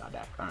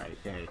Infinity.deck. Alright,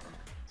 yay.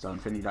 So,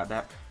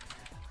 Infinity.deck.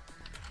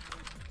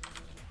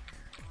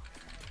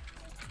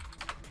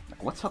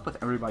 What's up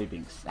with everybody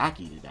being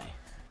sacky today?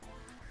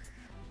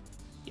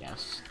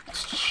 Yes.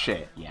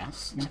 Shit,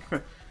 yes.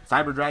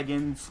 Cyber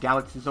Dragons,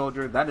 Galaxy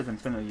Soldier, that is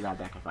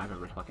Infinity.deck if I've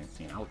ever fucking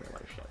seen. I'll get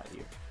a shit out of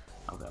you.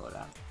 I'll get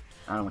that.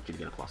 I don't want you to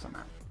get a plus on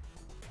that.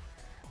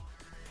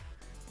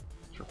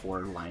 Get your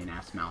horror lion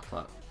ass mouth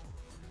up.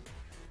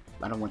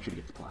 I don't want you to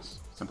get the plus.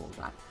 Simple as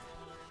that.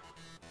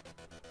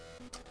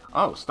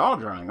 Oh, stall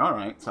drawing.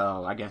 Alright,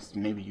 so I guess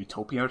maybe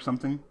Utopia or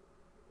something.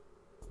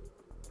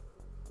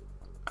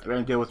 I'm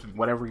gonna deal with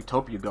whatever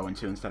Utopia you go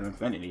into instead of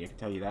Infinity, I can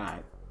tell you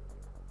that.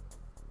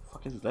 The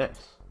fuck is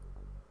this?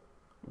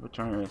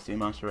 Return a sea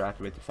monster,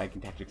 activate the fighting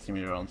tactic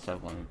simulator instead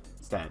of one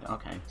instead.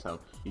 Okay, so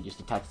you just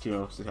attach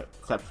 2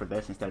 except for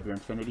this instead of your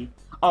Infinity?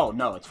 Oh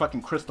no, it's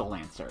fucking Crystal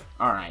Lancer.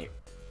 Alright.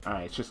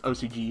 Alright, it's just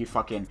OCG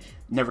fucking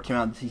never came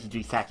out of the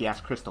TCG sacky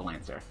ass Crystal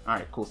Lancer.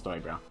 Alright, cool story,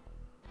 bro.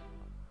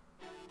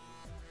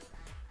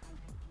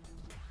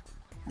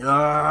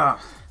 Ugh.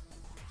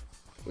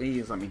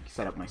 Please let me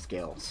set up my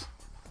skills.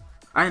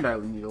 And I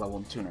need a level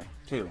 1 tuner,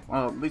 too.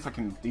 Well, at least I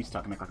can, these two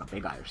I can make like a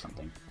big eye or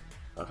something.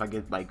 So if I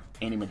get like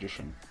any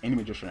magician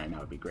right now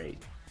would be great.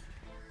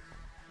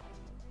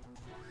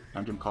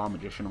 Pendulum Call,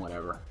 Magician,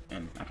 whatever,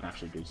 and I can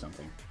actually do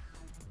something.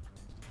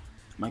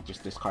 Might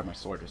just discard my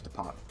sword just to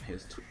pop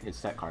his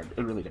set card.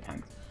 It really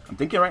depends. I'm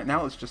thinking right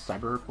now it's just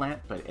Cyber Plant,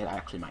 but it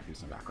actually might be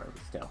some back row,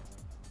 but still.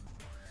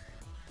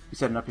 You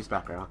setting up his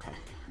back row, okay.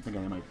 I'm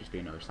thinking it might just be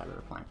another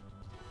Cyber Plant.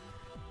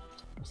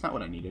 That's not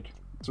what I needed.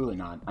 It's really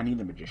not. I need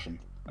a Magician.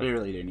 I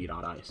really didn't need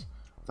odd eyes.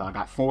 So I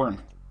got 4 and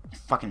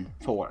fucking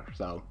 4,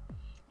 so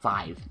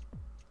 5.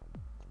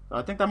 So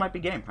I think that might be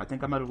game. I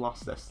think I might have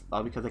lost this.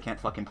 All because I can't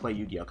fucking play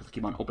Yu-Gi-Oh! Because I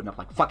keep on opening up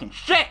like fucking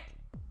shit!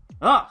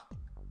 Ugh!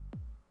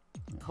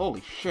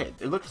 Holy shit.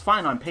 It looks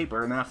fine on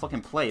paper, and then I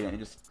fucking play it, and it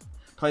just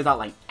plays out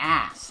like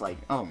ass. Like,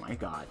 oh my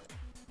god.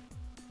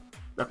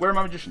 Like, where are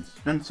my magicians?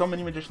 There's so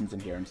many magicians in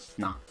here, and just,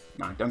 nah,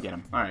 don't get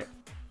them. Alright.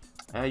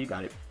 You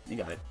got it. You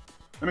got it.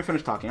 Let me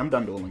finish talking. I'm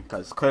done dueling,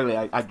 because clearly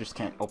I just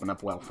can't open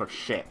up well for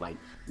shit. Like,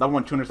 level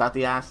 1 tuners out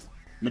the ass,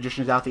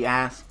 magicians out the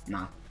ass.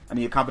 Nah. I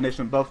need a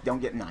combination of both,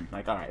 don't get none.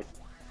 Like, alright.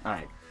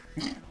 Alright.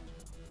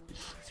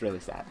 It's really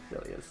sad. It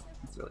really is.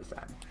 It's really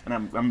sad. And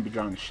I'm gonna be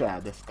drawing the shit out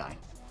of this guy.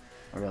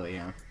 I really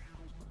am.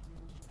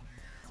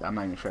 So I'm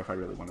not even sure if I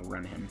really want to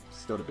run him.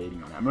 Still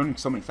debating on it. I'm running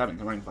so many 7s.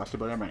 I'm running Buster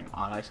Blade, I'm running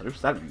Odd Eye, so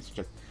there's 7s.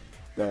 Just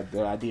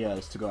the idea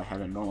is to go ahead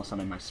and normal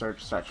summon my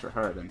search for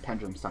her, then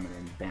pendulum summon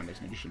and bam,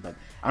 there's Magician. But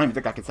I don't even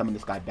think I can summon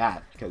this guy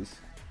back because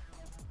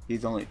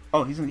he's only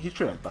he's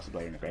true as Buster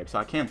Blade in the grave, so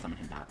I can summon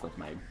him back with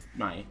my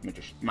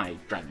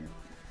dragon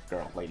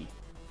girl lady.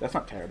 That's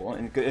not terrible,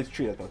 and it's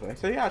treated as Buster Blade.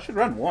 So yeah, I should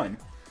run 1.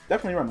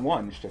 Definitely run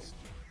 1. It's just,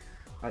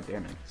 god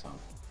damn it. So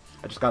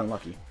I just got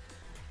unlucky.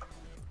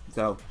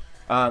 So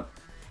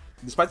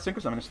despite the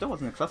Synchro Summon, it still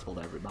wasn't accessible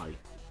to everybody.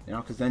 You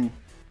know, because then,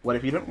 what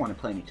if you didn't want to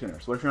play any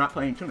tuners? What if you're not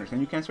playing tuners?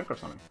 Then you can't Synchro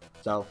Summon.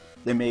 So,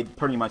 they made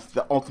pretty much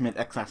the ultimate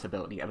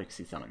accessibility of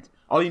XC Summons.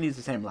 All you need is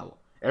the same level.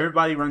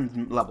 Everybody runs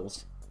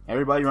levels.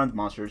 Everybody runs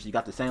monsters. You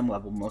got the same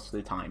level most of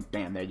the time.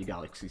 Bam, there you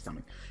go, XC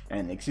Summoning.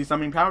 And XC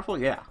Summoning powerful?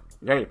 Yeah.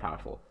 Very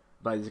powerful.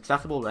 But is it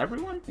accessible to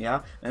everyone?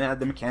 Yeah. And they have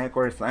the mechanic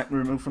where it's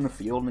removed from the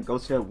field and it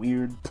goes to a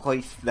weird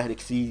place that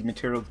XC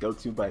materials go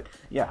to. But,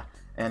 yeah.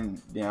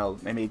 And, you know,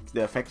 they made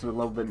the effects a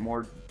little bit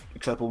more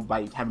acceptable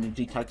by having the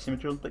G-type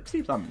materials, but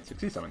XC Summons,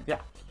 yeah.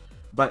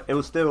 But it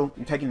was still,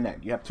 you're taking an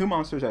egg. You have 2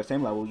 monsters at the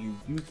same level, you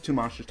use 2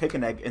 monsters, take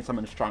an egg, and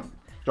summon a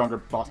stronger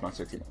boss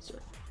monster, XC monster.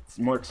 It's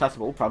more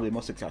accessible, probably the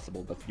most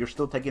accessible, but you're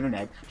still taking an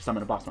egg to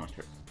summon a boss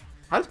monster.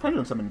 How does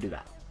Pendulum Summon do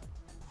that?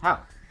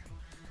 How?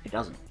 It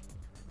doesn't.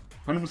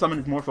 Pendulum Summon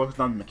is more focused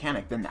on the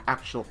mechanic than the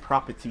actual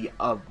property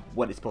of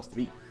what it's supposed to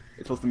be.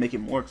 It's supposed to make it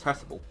more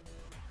accessible.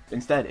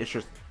 Instead, it's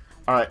just,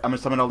 alright, I'm gonna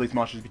summon all these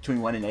monsters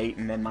between 1 and 8,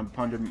 and then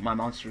my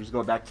monsters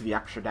go back to the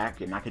extra deck,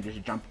 and I can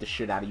just jump the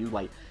shit out of you.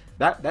 Like,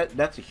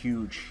 that's a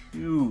huge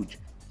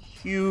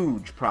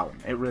problem.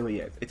 It really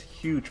is. It's a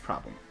huge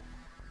problem.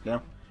 You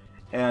know?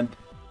 And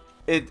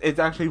it's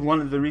actually one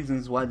of the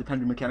reasons why the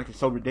Pendulum mechanic is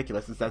so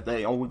ridiculous, is that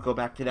they always go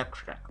back to the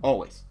extra deck.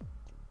 Always.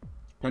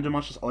 Pendulum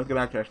monsters always go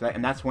back to the extra deck,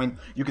 and that's when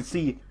you can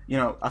see, you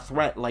know, a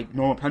threat like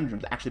normal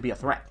Pendulums actually be a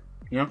threat.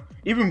 You know,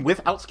 even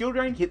without skill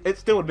drain, it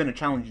still would have been a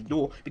challenging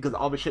duel because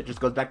all the shit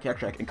just goes back to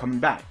extra deck and comes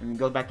back, and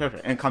goes back to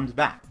extra deck and comes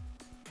back.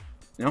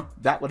 You know,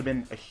 that would have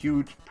been a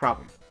huge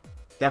problem.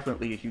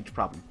 Definitely a huge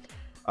problem.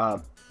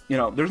 You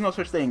know, there's no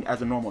such thing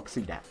as a normal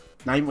XC deck.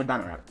 Not even with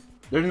Dino Rabbit.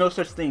 There's no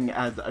such thing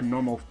as a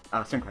normal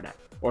Synchro deck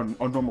or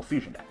normal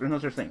Fusion deck. There's no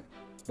such thing.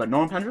 But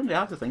normal Pendulums, yeah,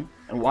 that's a thing.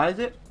 And why is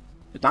it?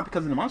 It's not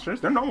because of the monsters.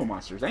 They're normal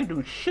monsters. They ain't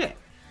doing shit.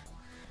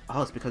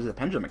 Oh, it's because of the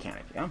Pendulum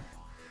mechanic. Yeah.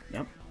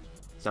 Yep.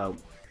 So,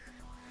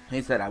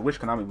 he said, I wish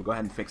Konami would go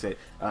ahead and fix it.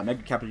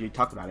 Mega Capital G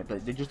talked about it,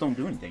 but they just don't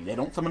do anything. They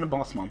don't summon a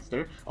boss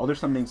monster. All their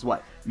summoning's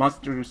what?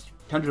 Monsters,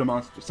 Pendulum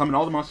monsters, summon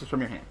all the monsters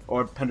from your hand.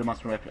 Or Pendulum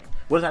monster from your hand.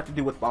 What does that have to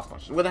do with boss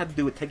monsters? What does that have to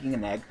do with taking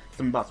an egg,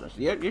 summon boss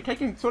monsters? You're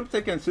sort of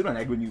taking a pseudo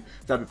egg when you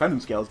set up your Pendulum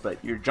scales, but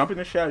you're jumping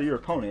the shit out of your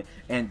opponent,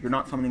 and you're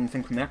not summoning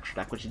anything from the extra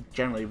deck, which is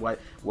generally what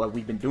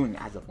we've been doing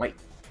as of late.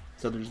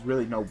 So there's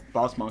really no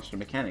boss monster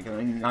mechanic. I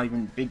mean, not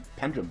even big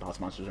Pendulum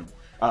boss monsters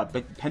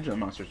big Pendulum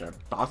monsters are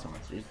boss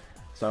monsters.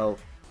 So,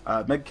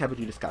 Mega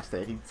Capital discussed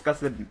it. He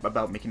discussed it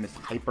about making this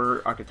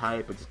hyper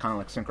archetype, which is kind of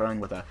like synchroning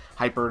with a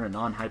hyper and a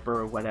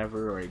non-hyper or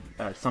whatever,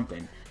 or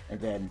something.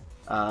 And then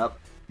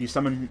you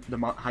summon the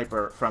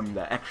hyper from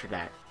the extra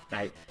deck,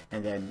 right?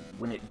 And then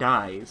when it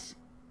dies,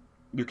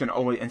 you can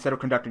always, instead of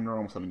conducting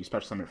normal summon, you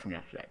special summon it from the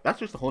extra deck. That's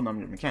just a whole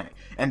nother mechanic.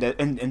 And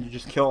you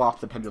just kill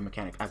off the Pendulum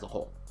mechanic as a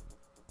whole.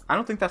 I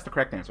don't think that's the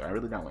correct answer. I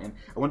really don't. And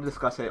I want to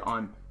discuss it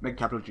on Mega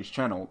Capital G's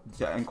channel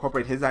to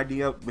incorporate his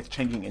idea with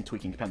changing and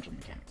tweaking the Pendulum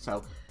mechanics.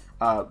 So,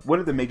 what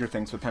are the major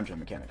things with Pendulum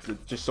mechanics?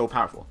 It's just so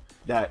powerful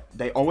that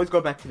they always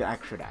go back to the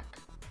extra deck,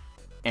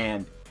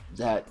 and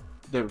that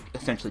they're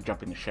essentially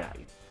jumping the shit out of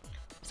you.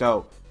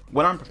 So,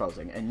 what I'm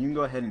proposing, and you can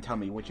go ahead and tell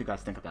me what you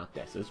guys think about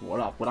this, is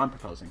what I'm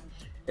proposing,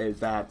 is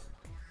that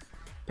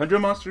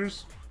Pendulum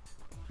monsters,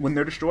 when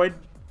they're destroyed,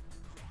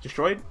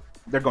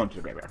 they're going to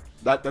the graveyard.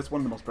 That's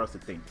one of the most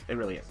processed things. It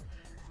really is.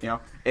 You know,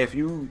 if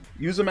you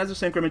use them as a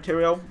synchro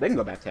material, they can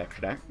go back to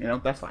extra deck. You know,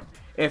 that's fine.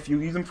 If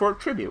you use them for a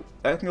tribute,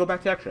 they can go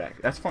back to extra deck.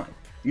 That's fine.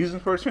 Use them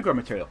for a synchro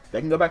material,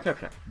 they can go back to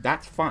extra deck.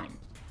 That's fine.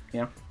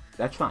 You know,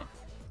 that's fine.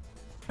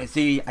 And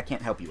see, I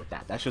can't help you with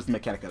that. That's just the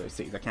mechanic of the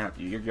seas. I can't help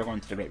you. You're going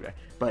to the graveyard.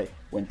 But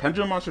when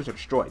Pendulum monsters are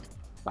destroyed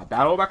by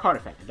battle or by card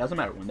effect, it doesn't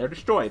matter. When they're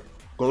destroyed,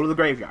 go to the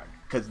graveyard.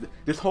 Because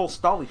this whole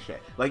Stally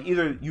shit, like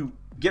either you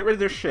get rid of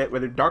their shit,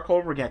 whether Dark Hole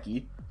or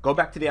Regeki, go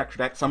back to the extra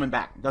deck, summon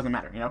back. It doesn't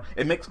matter, you know?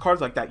 It makes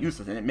cards like that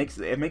useless, and it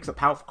makes a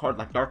powerful card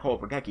like Dark Hole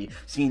or Regeki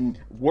seem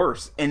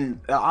worse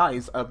in the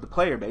eyes of the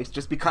player base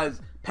just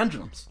because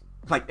Pendulums.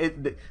 Like,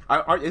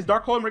 is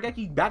Dark Hole and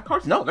Regeki bad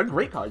cards? No, they're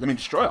great cards. I mean,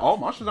 destroy all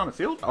monsters on the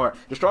field, or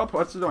destroy all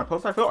monsters on the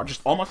post-side field, or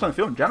just all monsters on the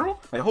field in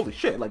general? Like, holy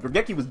shit, like,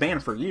 Regeki was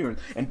banned for years,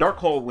 and Dark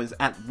Hole was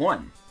at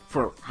 1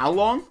 for how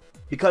long?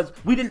 Because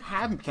we didn't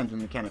have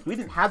Pendulum mechanics, we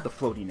didn't have the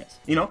floatiness,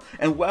 you know?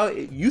 And well,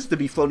 it used to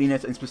be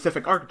floatiness in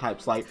specific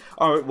archetypes, like,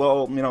 oh,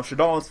 well, you know,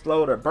 Shadow's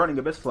float or Burning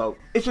Abyss float.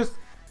 It's just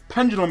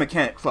Pendulum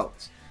mechanic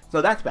floats.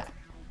 So that's bad.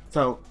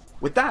 So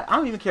with that, I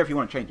don't even care if you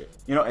want to change it.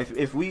 You know,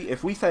 if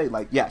we say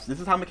like, yes, this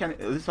is how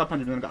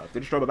Pendulum goes.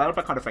 They destroy by battle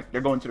by card effect, they're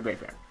going to the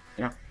graveyard.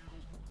 You know,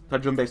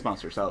 Pendulum based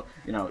monster. So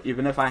you know,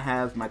 even if I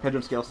have my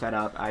Pendulum scale set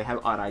up, I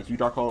have Odd Eyes. You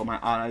Dark Hole my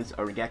Odd Eyes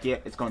or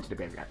Regeki, it's going to the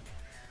graveyard.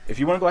 If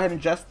you want to go ahead and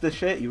adjust the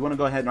shit, you want to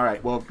go ahead and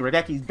alright, well,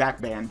 Regeki's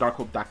back banned, Dark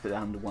Hole back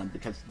down to 1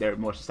 because they're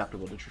more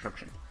susceptible to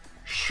destruction.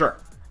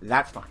 Sure,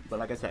 that's fine. But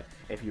like I said,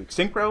 if you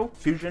synchro,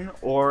 fusion,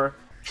 or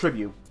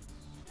tribute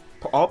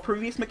all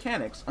previous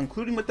mechanics,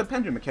 including with the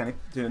Pendulum mechanic,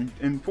 to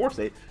enforce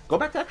it, go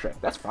back to extra.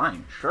 That's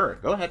fine. Sure,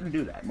 go ahead and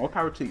do that. More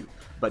power to you.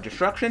 But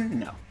destruction,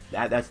 no.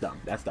 That's dumb.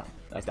 That's dumb.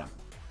 That's dumb.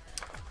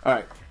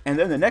 Alright, and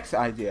then the next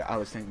idea I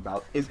was thinking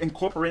about is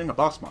incorporating a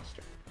boss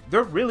monster.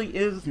 There really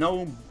is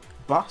no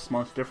boss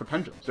monster for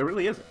Pendulums. There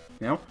really isn't.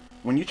 You know?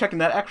 When you check in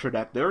that extra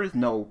deck, there is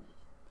no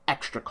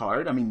extra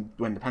card. I mean,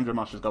 when the Pendulum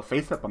monsters go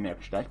face up on the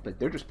extra deck, but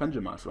they're just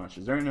Pendulum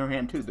monsters. They're in their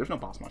hand too. There's no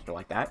boss monster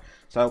like that.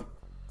 So,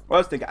 well, I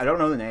was thinking, I don't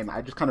know the name.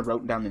 I just kind of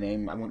wrote down the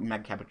name. I went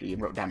Mega Capital G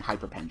and wrote down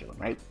Hyper Pendulum,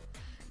 right?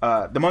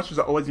 The monsters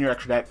are always in your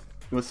extra deck.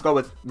 Let's go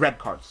with red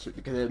cards,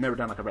 because they've never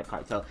done like a red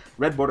card. So,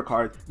 red border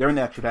cards, they're in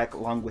the extra deck,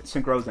 along with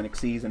Synchros and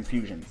Xyz and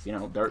Fusions. You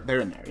know, they're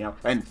in there, you know?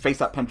 And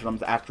face-up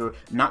Pendulums after,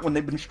 not when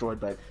they've been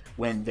destroyed, but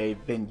when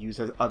they've been used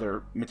as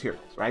other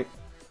materials, right?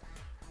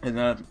 And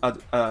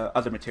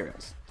other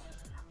materials.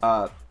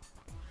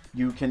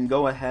 You can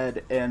go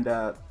ahead and,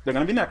 they're going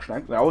to be in the extra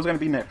deck. They're always going to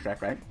be in the extra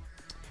deck, right?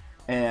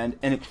 And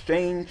in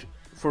exchange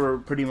for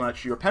pretty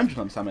much your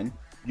Pendulum summon,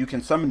 you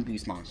can summon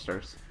these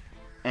monsters,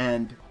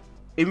 and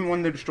even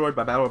when they're destroyed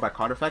by battle or by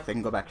card effect, they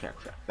can go back to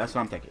extra. That's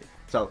what I'm thinking.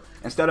 So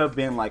instead of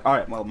being like, all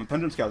right, well, my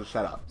Pendulum scales are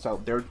set up,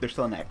 so they're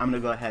still in there. I'm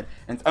gonna go ahead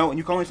and and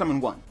you can only summon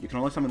one. You can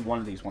only summon one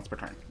of these once per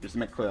turn, just to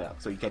make clear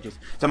that. So you can't just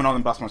summon all the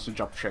boss monsters and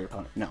jump to share your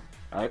opponent. No,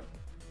 all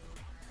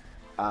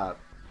right.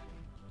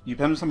 You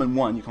can only summon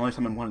one. You can only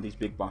summon one of these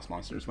big boss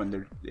monsters when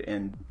they're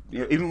in. You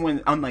know, even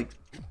when, unlike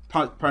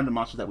Pendulum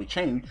monsters that we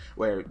change,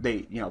 where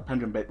they, you know,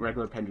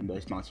 regular Pendulum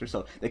based monsters,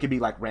 so they could be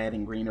like red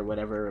and green or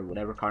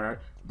whatever card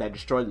art that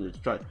destroy.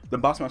 The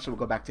boss monster will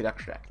go back to the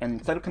extra deck, and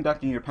instead of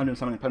conducting your Pendulum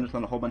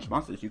summon a whole bunch of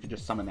monsters, you could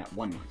just summon that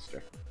one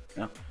monster.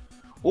 You know,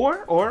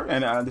 or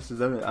and this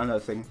is another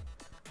thing.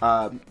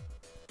 The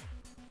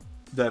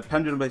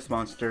Pendulum based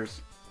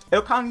monsters,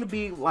 it'll kind of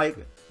be like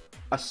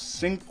a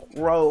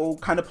synchro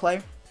kind of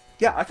play.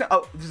 Yeah, I think.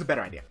 Oh, this is a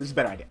better idea. A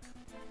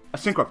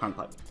synchro kind of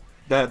play.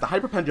 The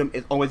Hyper Pendulum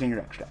is always in your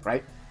extra deck,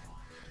 right?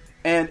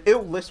 And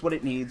it'll list what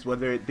it needs,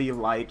 whether it be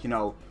like, you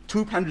know,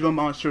 2 Pendulum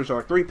monsters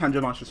or 3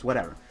 Pendulum monsters,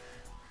 whatever.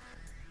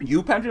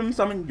 You Pendulum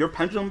summon your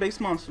Pendulum-based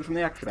monsters from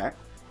the extra deck.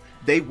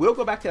 They will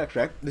go back to the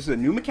extra deck. This is a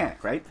new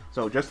mechanic, right?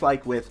 So just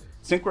like with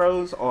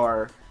Synchros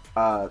or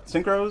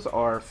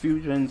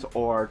Fusions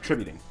or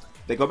Tributing,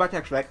 they go back to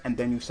extra deck, and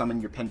then you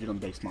summon your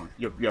Pendulum-based monster,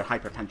 your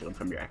Hyper Pendulum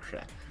from your extra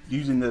deck,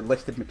 using the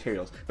listed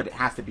materials, but it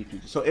has to be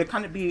fusion. So it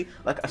kind of be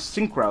like a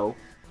synchro,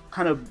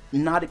 kind of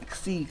not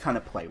exceed kind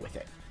of play with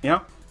it, you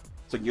know?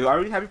 So you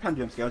already have your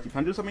Pendulum scales, you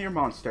Pendulum summon your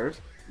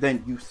monsters,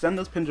 then you send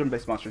those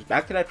Pendulum-based monsters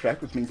back to that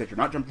track, which means that you're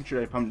not jumping to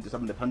your opponent to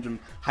summon the Pendulum,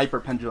 Hyper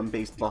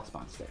Pendulum-based boss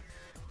monster.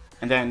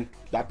 And then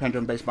that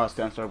Pendulum-based boss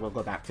monster will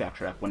go back to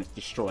extra deck when it's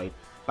destroyed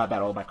by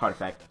battle or by card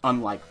effect,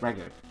 unlike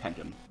regular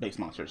Pendulum-based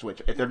monsters,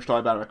 which if they're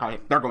destroyed by battle or card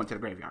effect, they're going to the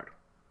graveyard.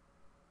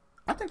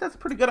 I think that's a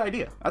pretty good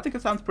idea. I think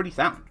it sounds pretty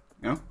sound,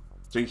 you know?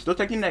 So you're still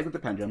taking neg with the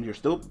Pendulum, you're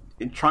still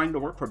trying to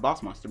work for a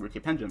boss monster with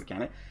your Pendulum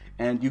mechanic,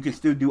 and you can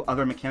still do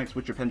other mechanics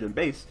with your Pendulum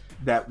base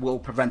that will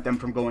prevent them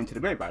from going to the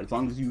graveyard, as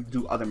long as you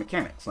do other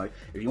mechanics. Like,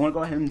 if you want to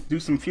go ahead and do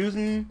some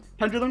Fusion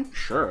Pendulum,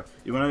 sure.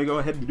 You want to go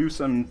ahead and do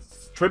some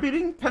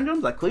Tributing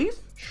Pendulums, like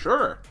please?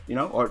 Sure. You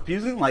know, or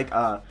Fusing, like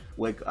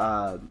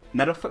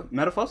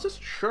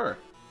Metaphosis? Sure.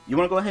 You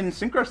want to go ahead and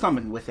Synchro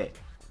Summon with it?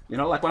 You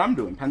know, like what I'm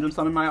doing. Pendulum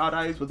summon my odd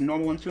eyes with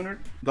normal and sooner.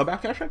 Go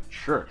back to extra?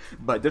 Sure.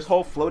 But this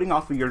whole floating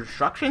off of your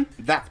destruction,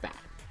 that's bad.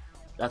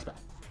 That's bad.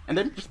 And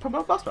then just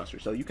promote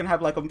Bustbusters. So you can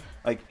have like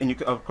and you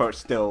can of course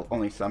still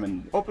only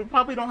summon. Oh, but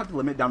probably don't have to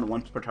limit down to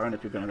once per turn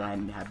if you're gonna go ahead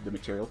and have the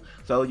materials.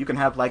 So you can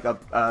have like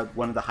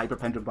one of the hyper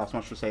pendulum boss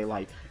monsters, say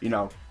like, you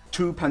know,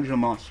 2 pendulum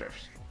monsters.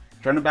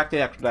 Turn them back to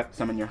the extra deck,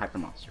 summon your hyper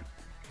monster.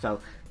 So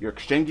you're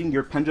exchanging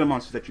your pendulum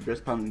monsters that you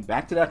just summoned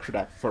back to the extra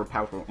deck for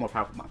more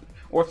powerful monsters.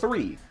 Or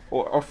 3,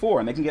 or 4,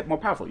 and they can get more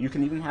powerful. You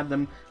can even have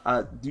them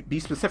be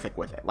specific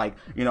with it, like,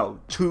 you know,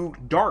 2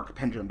 dark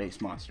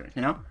pendulum-based monsters,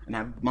 you know, and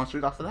have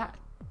monsters off of that.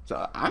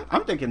 So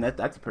I'm thinking that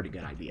that's a pretty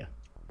good idea.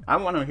 I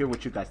want to hear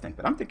what you guys think,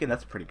 but I'm thinking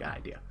that's a pretty good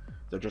idea.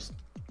 So just,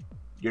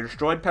 your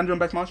destroyed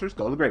pendulum-based monsters,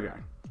 go to the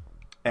graveyard.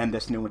 And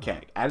this new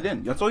mechanic, add it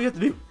in. That's all you have to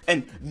do.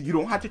 And you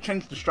don't have to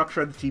change the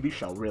structure of the TV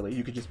show, really.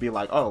 You could just be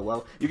like, oh,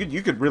 well, you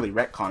could really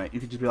retcon it. You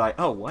could just be like,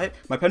 oh, what?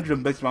 My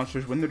pendulum-based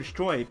monsters, when they're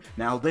destroyed,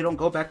 now they don't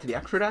go back to the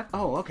extra deck?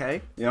 Oh,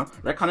 okay. You know,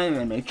 retcon it in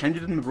anime, change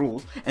it in the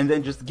rules, and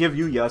then just give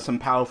you some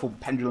powerful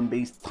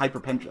pendulum-based hyper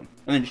pendulum.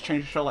 And then just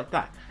change the show like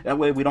that. That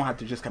way we don't have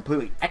to just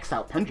completely X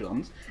out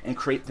pendulums and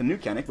create the new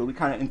mechanic, but we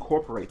kind of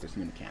incorporate this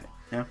new mechanic,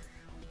 you know?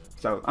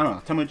 So, I don't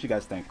know. Tell me what you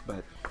guys think.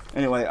 But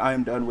anyway, I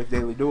am done with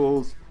Daily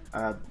Duels.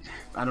 I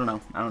don't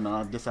know.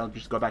 I guess I'll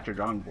just go back to the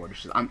drawing board.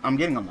 It's just, I'm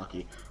getting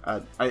unlucky.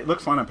 It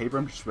looks fine on paper.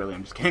 I'm just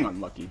getting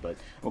unlucky. But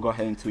we'll go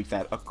ahead and tweak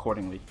that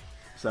accordingly.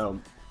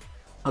 So,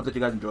 hope that you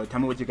guys enjoyed.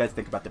 Tell me what you guys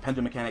think about the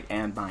pendulum mechanic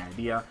and my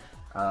idea.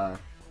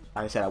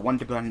 Like I said, I wanted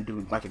to go ahead and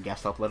do like a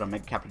guest upload on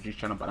Mega Capital G's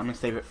channel, but I'm gonna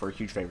save it for a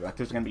huge favor. Like,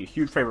 there's gonna be a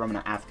huge favor I'm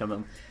gonna ask of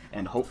him,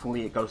 and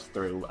hopefully it goes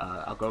through.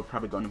 I'll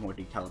probably go into more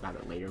detail about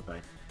it later, but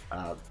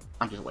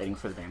I'm just waiting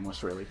for the ban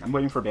list, really. I'm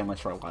waiting for ban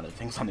list for a lot of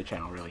things on the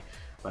channel, really.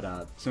 But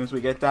as soon as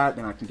we get that,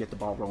 then I can get the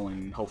ball rolling,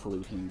 and hopefully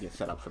we can get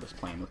set up for this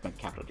plan with Mega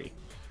Capital G.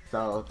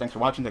 So, thanks for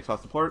watching, thanks for all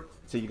the support.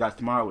 See you guys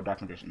tomorrow with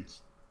Dark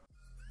Magicians.